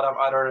course, a lot of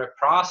other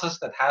process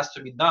that has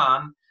to be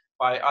done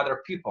by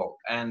other people,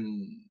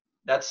 and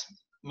that's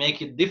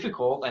make it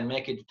difficult and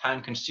make it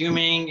time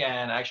consuming,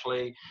 and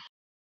actually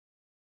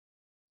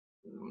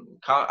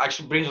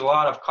brings a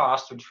lot of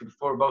cost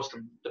for both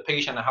the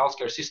patient and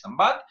healthcare system.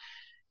 But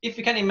if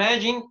you can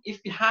imagine, if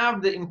you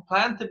have the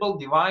implantable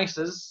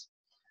devices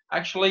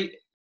actually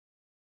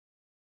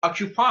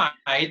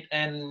occupied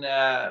and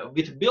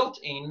with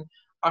built-in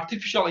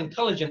artificial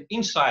intelligence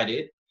inside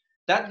it,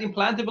 that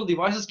implantable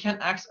devices can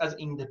act as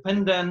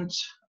independent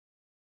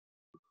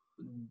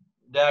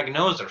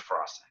diagnoser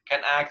for us,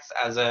 can act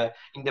as an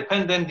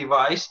independent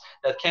device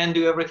that can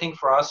do everything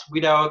for us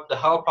without the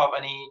help of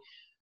any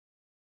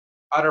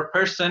other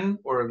person,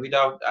 or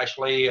without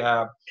actually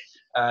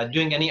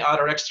doing any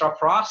other extra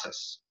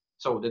process.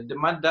 So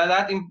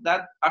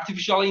that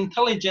artificial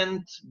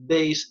intelligence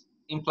based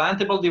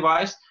implantable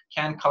device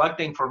can collect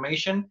the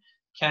information,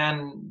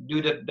 can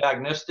do the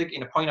diagnostic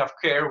in a point of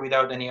care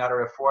without any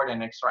other effort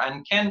and extra,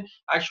 and can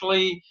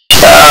actually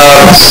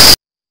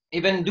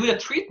even do the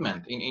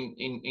treatment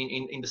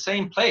in the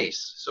same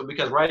place. So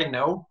because right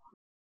now,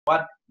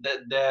 what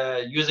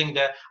the using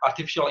the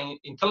artificial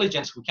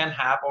intelligence we can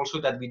have also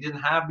that we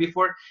didn't have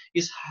before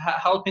is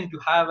helping to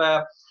have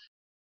a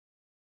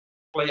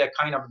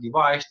kind of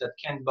device that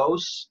can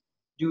both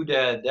do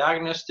the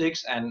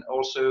diagnostics and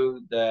also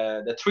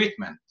the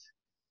treatment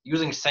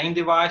using same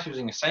device,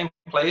 using the same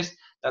place.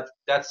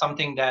 That's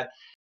something that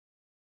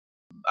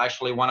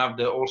actually one of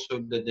the also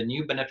the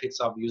new benefits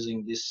of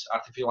using this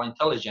artificial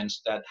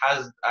intelligence, that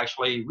has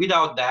actually,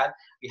 without that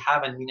we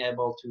haven't been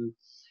able to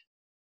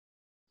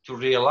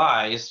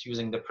realize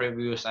using the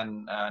previous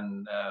and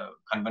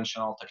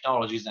conventional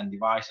technologies and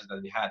devices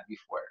that we had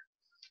before.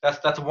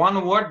 That's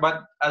one word,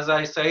 but as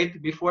I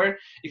said before,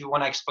 if you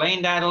want to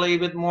explain that a little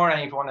bit more,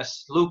 and if you want to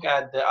look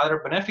at the other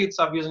benefits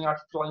of using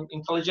artificial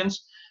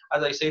intelligence,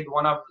 as I said,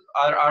 one of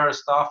our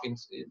stuff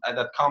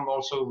that come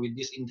also with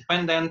this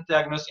independent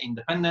diagnosis,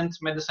 independent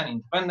medicine,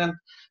 independent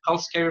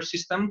healthcare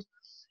systems,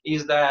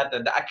 is that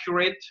the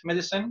accurate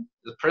medicine,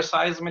 the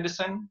precise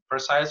medicine,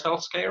 precise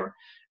healthcare,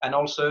 and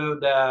also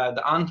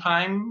the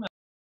on-time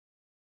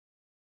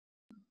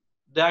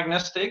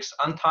diagnostics,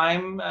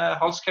 on-time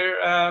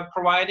healthcare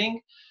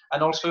providing,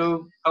 and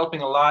also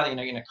helping a lot in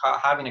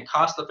having a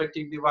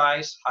cost-effective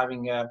device,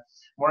 having a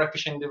more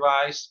efficient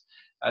device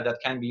that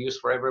can be used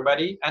for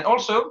everybody. And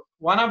also,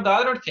 one of the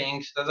other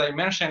things that I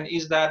mentioned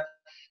is that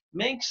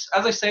makes,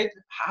 as I said,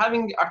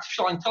 having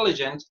artificial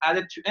intelligence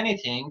added to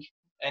anything,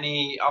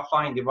 any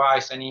offline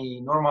device, any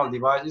normal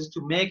device, is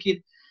to make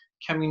it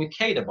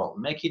communicatable,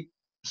 make it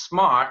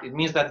smart. It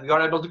means that we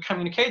are able to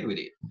communicate with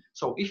it.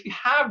 So if you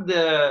have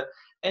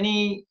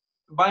any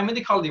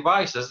biomedical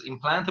devices,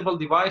 implantable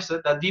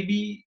devices, that we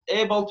be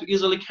able to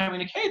easily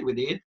communicate with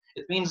it,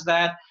 it means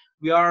that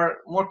we are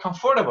more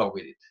comfortable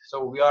with it.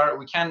 So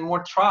we can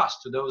more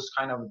trust to those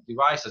kind of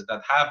devices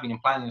that have been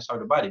implanted inside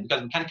the body,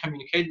 because we can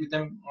communicate with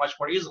them much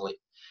more easily.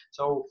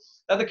 So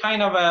that's the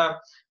kind of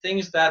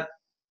things that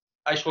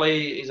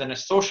actually is on a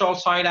social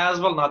side as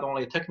well, not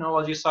only a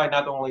technology side,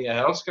 not only a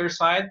healthcare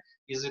side.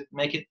 Is it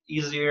make it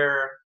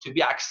easier to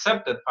be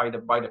accepted by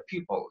the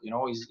people? You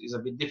know, is a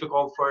bit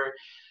difficult for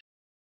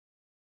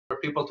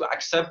people to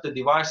accept the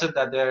devices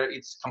that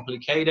it's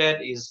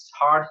complicated, is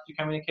hard to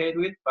communicate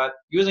with. But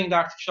using the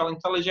artificial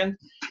intelligence,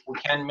 we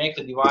can make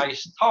the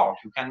device talk.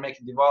 We can make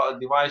the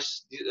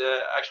device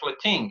actually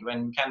think.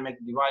 When we can make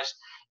the device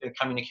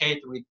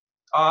communicate with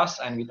us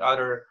and with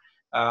other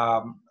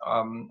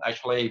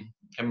actually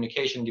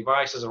communication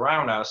devices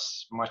around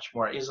us much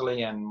more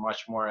easily and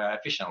much more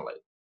efficiently.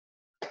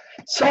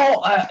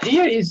 So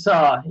here is,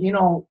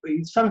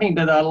 it's something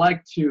that I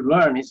like to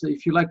learn. It's,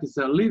 if you like, it's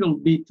a little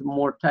bit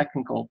more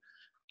technical.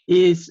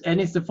 And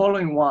it's the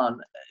following one.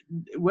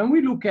 When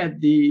we look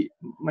at the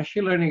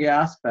machine learning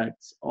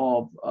aspects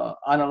of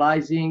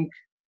analyzing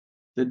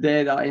the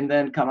data and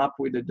then come up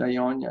with the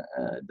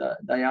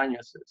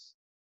diagnosis,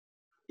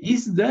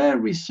 is there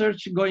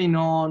research going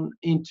on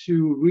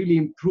into really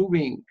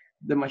improving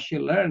the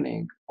machine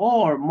learning,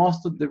 or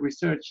most of the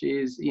research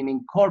is in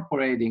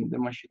incorporating the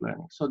machine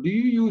learning? So do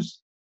you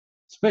use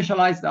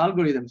specialized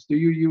algorithms? Do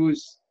you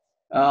use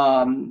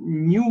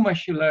new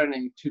machine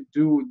learning to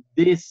do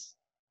this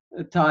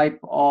type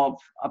of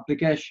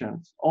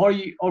applications? Or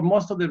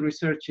most of the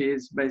research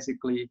is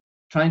basically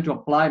trying to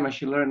apply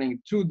machine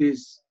learning to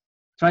this,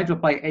 try to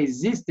apply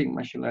existing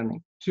machine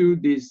learning to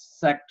this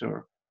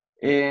sector,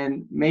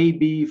 and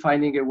maybe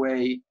finding a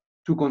way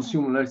to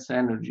consume less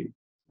energy?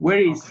 Where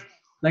is,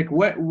 like,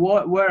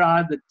 where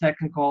are the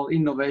technical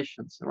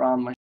innovations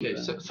around machine Okay,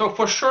 learning? so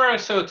for sure,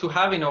 so to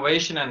have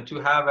innovation and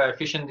to have an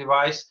efficient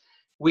device,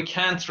 we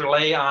can't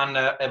rely on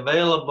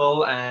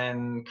available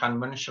and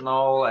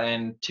conventional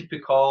and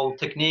typical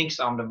techniques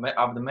of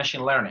the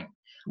machine learning.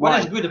 What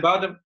is Why? good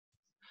about them?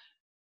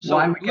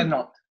 Why So we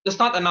cannot? that's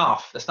not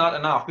enough. That's not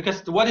enough,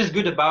 because what is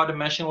good about the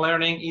machine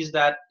learning is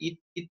that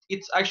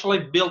it's actually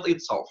built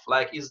itself.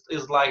 Like is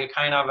like a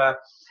kind of a,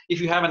 if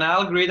you have an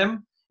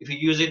algorithm, if you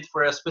use it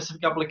for a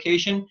specific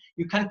application,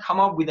 you can come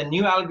up with a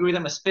new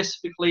algorithm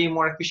specifically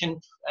more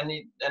efficient and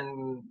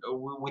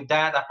with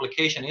that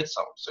application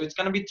itself. So it's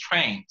going to be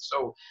trained.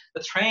 So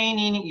the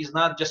training is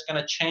not just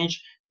going to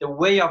change the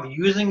way of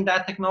using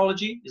that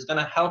technology. It's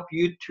going to help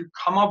you to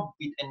come up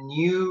with a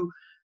new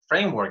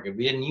framework,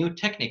 be a new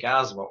technique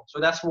as well. So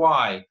that's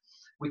why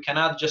we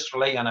cannot just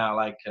rely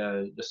on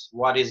just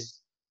what is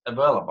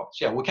available.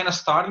 So yeah, we can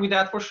start with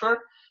that for sure,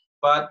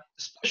 but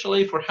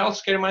especially for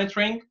healthcare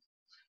monitoring,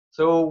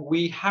 so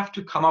we have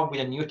to come up with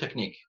a new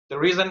technique. The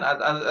reason,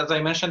 as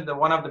I mentioned,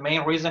 one of the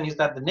main reason is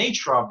that the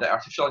nature of the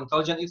artificial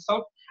intelligence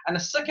itself, and the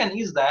second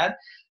is that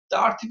the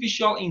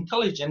artificial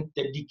intelligence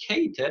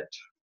dedicated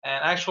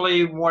and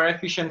actually more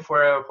efficient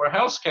for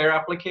healthcare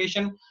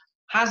application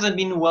hasn't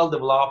been well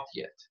developed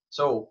yet.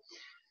 So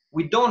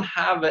we don't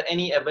have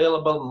any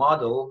available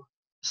model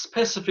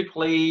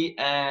specifically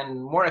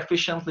and more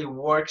efficiently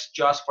works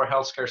just for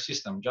healthcare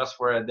system, just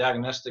for a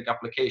diagnostic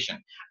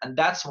application. And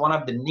that's one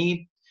of the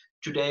need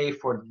today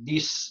for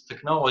this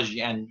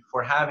technology and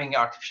for having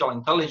artificial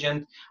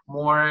intelligence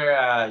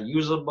more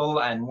usable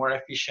and more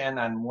efficient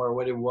and more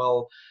very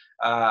well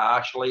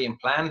actually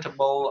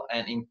implantable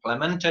and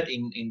implemented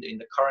in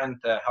the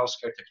current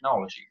healthcare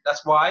technology.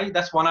 That's why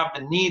that's one of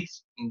the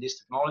needs in this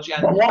technology,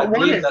 and But I what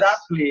believe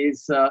that's exactly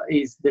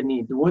is the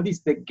need? What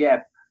is the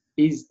gap?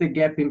 Is the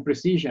gap in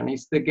precision?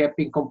 Is the gap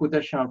in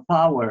computational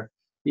power?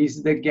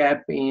 Is the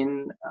gap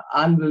in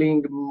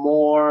handling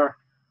more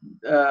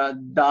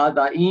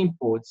data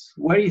inputs?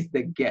 Where is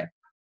the gap?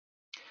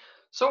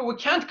 so we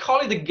can't call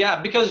it a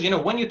gap because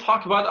when you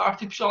talk about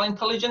artificial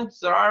intelligence,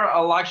 there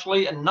are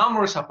actually a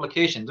numerous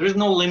applications. There is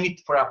no limit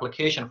for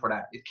application for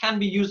that. It can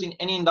be used in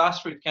any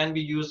industry. It can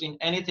be used in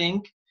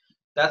anything.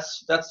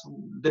 That's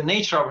the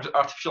nature of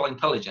artificial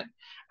intelligence,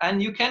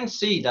 and you can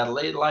see that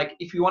like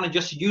if you want to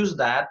just use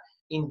that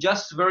in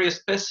just very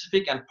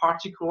specific and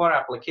particular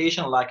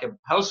application like a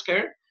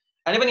healthcare,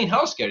 and even in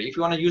healthcare, if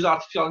you want to use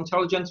artificial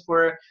intelligence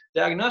for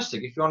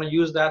diagnostic, if you want to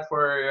use that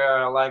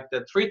for like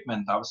the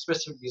treatment of a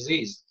specific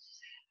disease,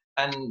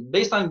 and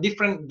based on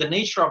the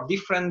nature of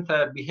different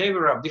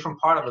behavior of different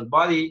part of the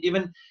body,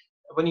 even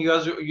when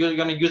you're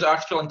going to use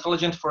artificial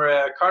intelligence for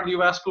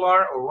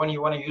cardiovascular, or when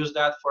you want to use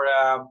that for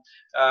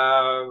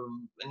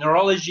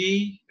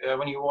neurology,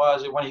 when you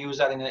want to use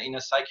that in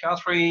a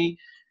psychiatry,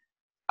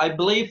 I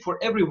believe for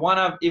every one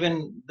of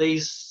even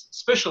these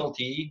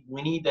specialty,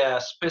 we need a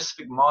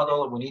specific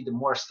model, we need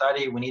more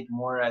study, we need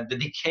more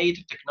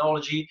dedicated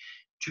technology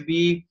to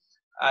be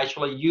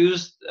actually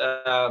used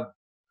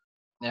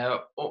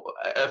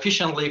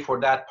efficiently for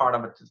that part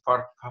of it,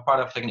 part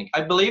of technique.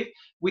 I believe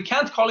we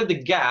can't call it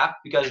the gap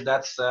because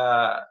that's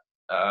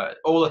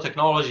all the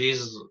technology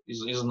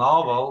is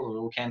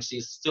novel. We can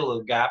see still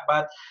a gap,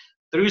 but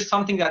there is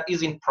something that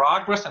is in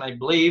progress, and I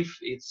believe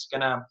it's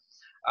gonna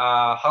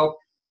help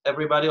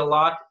everybody a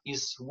lot.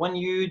 Is when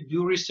you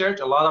do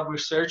research, a lot of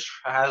research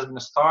has been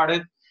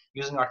started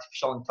using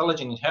artificial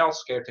intelligence in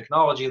healthcare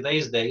technology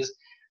these days,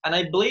 and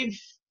I believe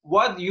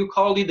what you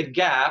call it the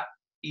gap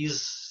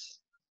is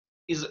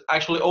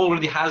actually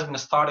already has been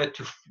started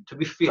to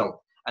be filled.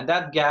 And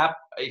that gap,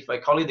 if I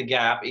call it the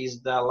gap,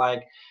 is the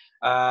like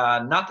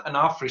not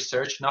enough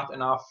research, not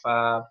enough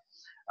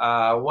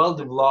well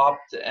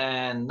developed,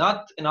 and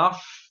not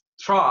enough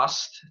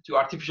trust to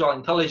artificial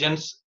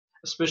intelligence,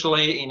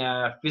 especially in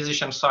a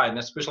physician side and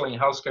especially in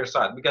healthcare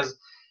side, because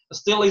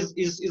still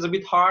is a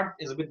bit hard,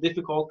 is a bit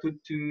difficult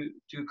to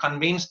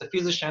convince the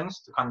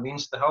physicians, to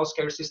convince the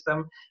healthcare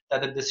system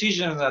that the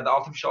decisions that the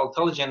artificial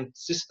intelligence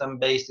system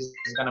based is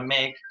going to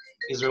make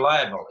is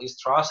reliable, is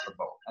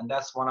trustable. And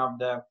that's one of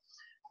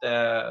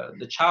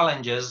the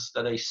challenges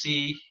that I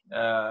see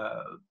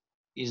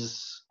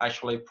is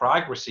actually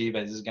progressive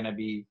and is going to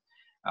be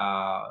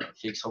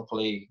fixed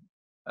hopefully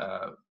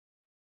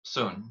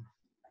soon.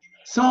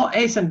 So,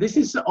 Ehsan, this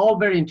is all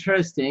very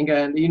interesting,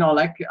 and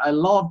like I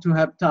love to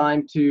have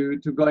time to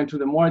go into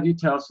the more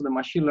details of the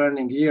machine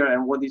learning here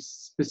and what is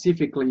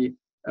specifically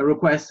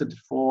requested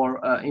for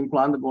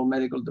implantable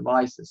medical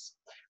devices.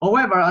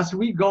 However, as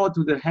we go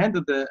to the end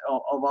of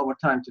our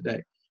time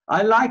today,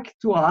 I like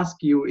to ask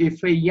you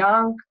if a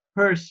young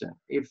person,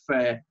 if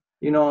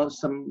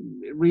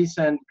some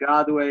recent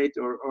graduate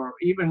or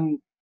even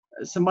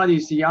somebody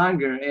is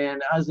younger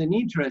and has an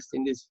interest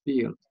in this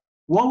field,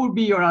 what would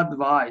be your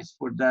advice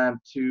for them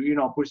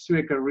to pursue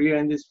a career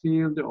in this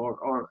field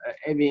or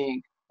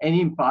having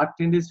any impact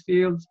in this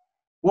field?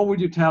 What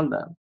would you tell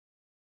them?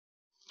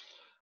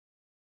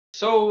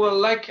 So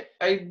like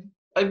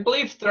I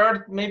believe there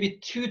are maybe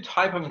two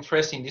types of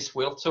interest in this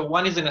field. So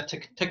one is in a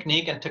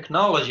technique and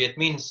technology. It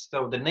means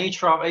so the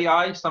nature of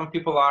AI. Some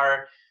people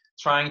are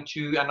trying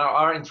to and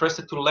are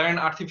interested to learn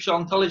artificial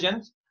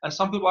intelligence, and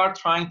some people are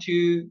trying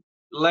to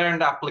learn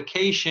the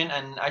application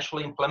and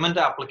actually implement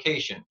the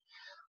application.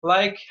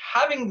 Like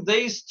having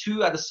these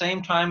two at the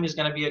same time is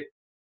going to be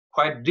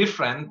quite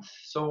different.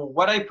 So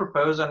what I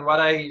propose and what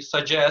I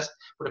suggest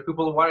for the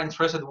people who are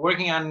interested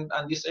working on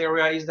this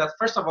area is that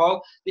first of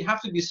all, they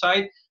have to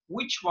decide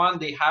which one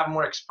they have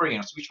more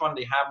experience, which one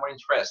they have more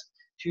interest,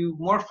 to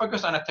more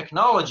focus on a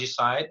technology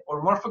side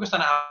or more focus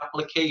on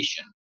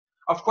application.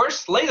 Of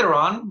course, later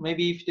on,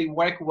 maybe if they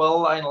work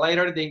well and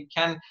later they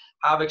can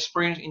have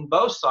experience in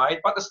both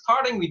sides, but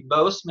starting with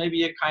both may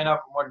be a kind of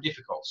more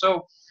difficult.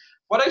 So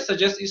what I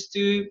suggest is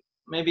to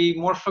maybe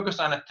more focus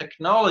on a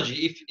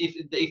technology.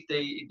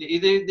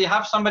 If they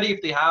have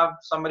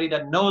somebody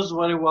that knows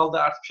very well the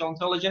artificial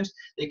intelligence,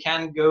 they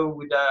can go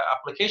with the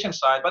application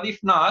side. But if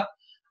not,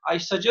 I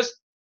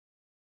suggest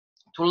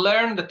to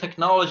learn the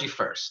technology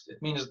first.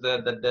 It means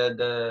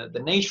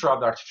the nature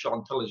of the artificial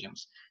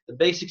intelligence, the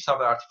basics of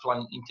the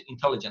artificial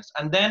intelligence,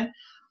 and then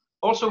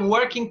also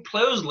working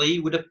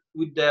closely with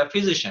the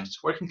physicians,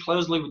 working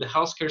closely with the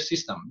healthcare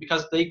system,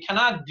 because they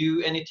cannot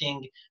do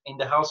anything in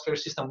the healthcare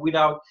system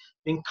without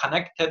being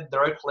connected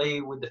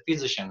directly with the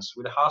physicians,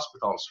 with the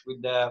hospitals,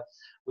 with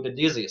the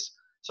disease.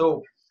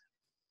 So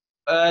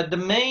the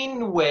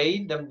main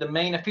way, the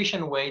main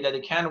efficient way that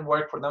it can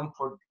work for them,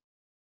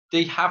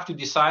 they have to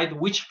decide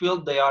which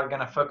field they are going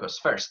to focus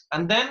first,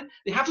 and then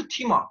they have to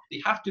team up.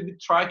 They have to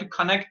try to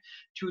connect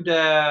to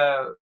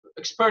the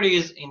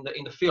expertise in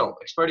the field,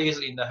 expertise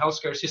in the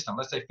healthcare system.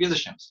 Let's say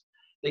physicians.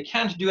 They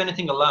can't do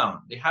anything alone.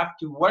 They have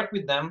to work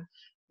with them.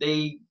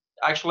 They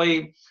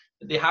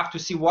have to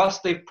see what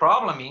their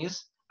problem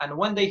is, and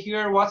when they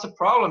hear what the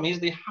problem is,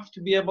 they have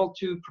to be able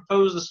to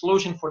propose a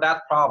solution for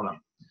that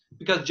problem.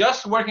 Because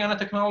just working on a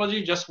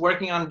technology, just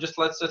working on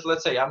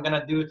let's say I'm going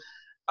to do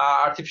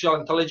artificial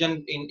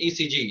intelligence in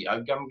ECG.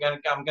 I'm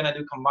gonna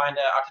do combine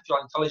artificial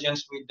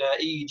intelligence with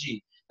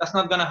EEG. That's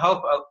not gonna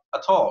help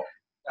at all.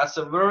 That's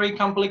a very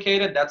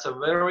complicated. That's a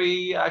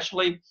very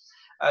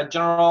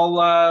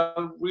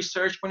general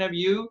research point of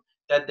view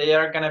that they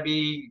are gonna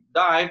be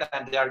dived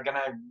and they are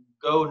gonna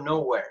go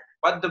nowhere.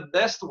 But the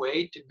best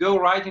way to go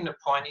right in the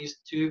point is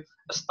to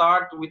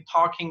start with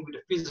talking with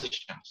the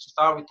physicians,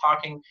 start with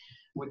talking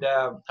with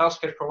the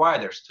healthcare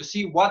providers to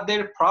see what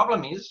their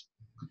problem is.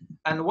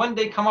 And when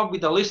they come up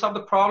with a list of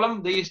the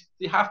problem, they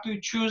have to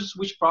choose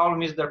which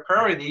problem is their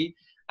priority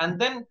and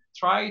then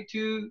try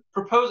to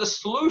propose a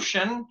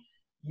solution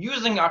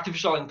using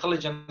artificial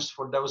intelligence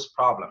for those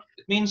problems.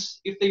 It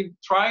means if they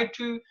try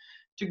to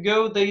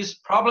go this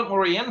problem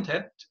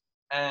oriented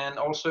and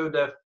also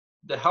the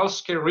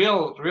healthcare,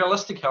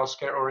 realistic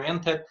healthcare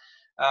oriented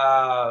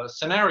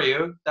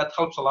scenario, that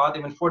helps a lot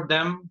even for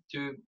them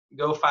to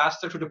go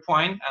faster to the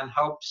point and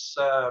helps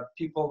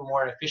people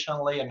more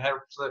efficiently and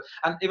helps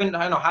and even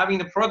having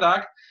the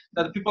product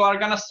that the people are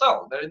gonna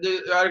sell, they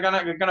are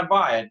gonna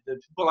buy it, the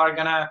people are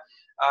gonna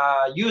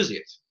use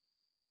it.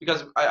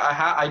 Because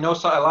I know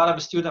a lot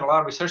of students, a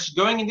lot of researchers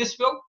going in this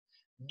field,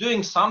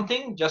 doing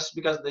something just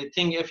because they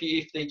think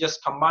if they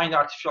just combine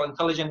artificial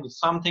intelligence with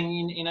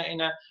something in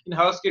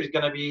healthcare, it's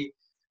gonna be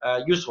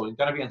useful, it's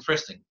gonna be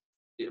interesting.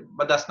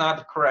 But that's not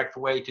the correct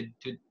way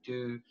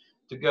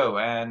to go,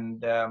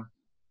 and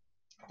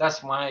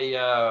that's my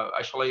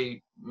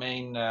actually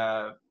main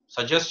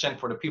suggestion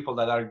for the people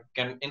that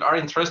are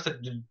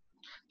interested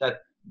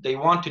that they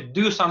want to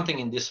do something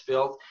in this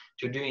field,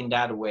 to do in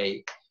that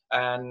way.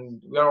 And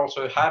we are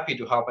also happy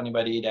to help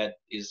anybody that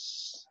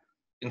is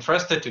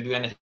interested to do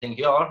anything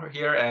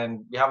here.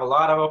 And we have a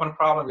lot of open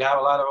problems. We have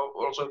a lot of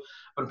also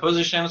open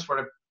positions for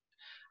the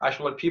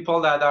actual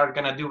people that are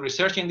going to do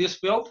research in this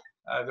field.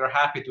 We're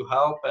happy to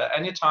help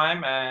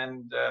anytime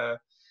and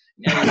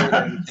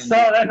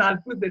so then I'll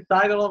put the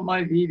title of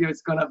my video.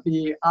 It's going to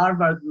be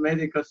Harvard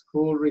Medical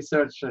School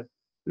Researcher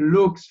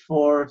Looks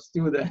for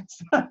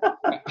Students.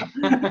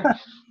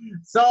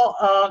 So,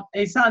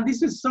 Ehsan,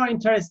 this is so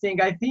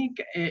interesting. I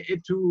think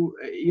to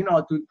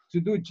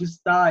do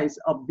justice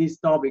of this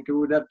topic, we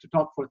would have to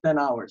talk for 10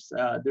 hours.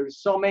 There's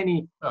so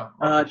many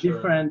Oh,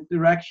 different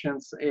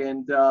directions,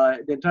 and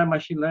the entire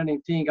machine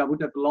learning thing. I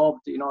would have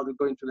loved, to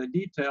go into the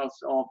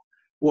details of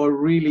what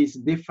really is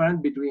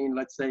different between,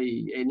 let's say,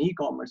 an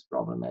e-commerce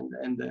problem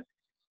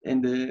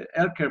and the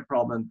healthcare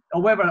problem.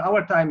 However,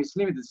 our time is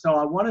limited, so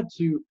I wanted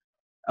to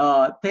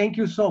thank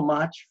you so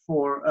much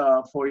for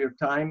your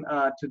time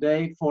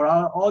today. For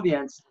our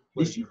audience,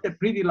 this is a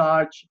pretty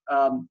large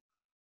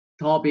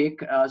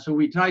topic, so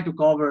we try to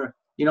cover,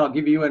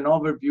 give you an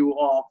overview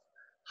of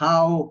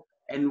how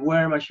and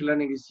where machine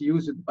learning is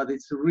used, but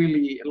it's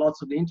really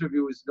lots of the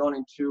interview is gone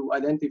into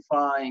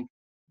identifying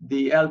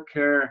the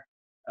healthcare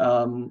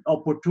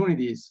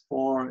opportunities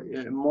for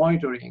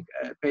monitoring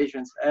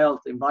patients'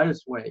 health in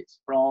various ways,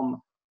 from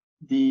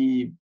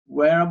the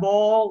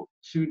wearable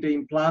to the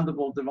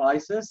implantable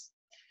devices.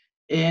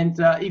 And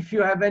if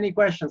you have any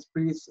questions,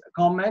 please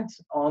comment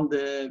on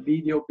the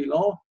video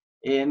below.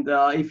 And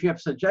if you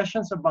have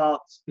suggestions about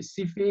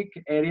specific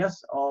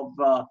areas of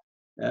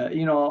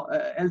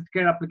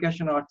healthcare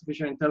application of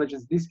artificial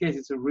intelligence, in this case,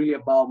 it's really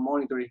about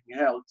monitoring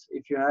health.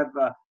 If you have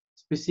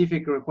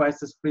specific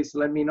requests, please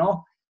let me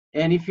know.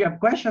 And if you have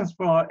questions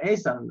for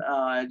Ehsan,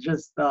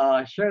 just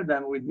share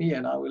them with me,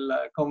 and I will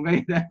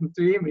convey them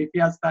to him if he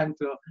has time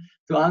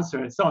to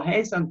answer. So,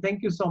 Ehsan,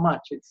 thank you so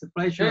much. It's a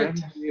pleasure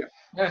having you here.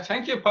 Yeah,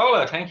 thank you,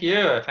 Paolo. Thank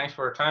you. Thanks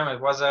for your time.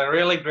 It was a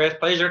really great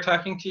pleasure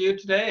talking to you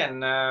today,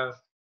 and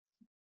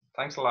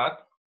thanks a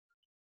lot.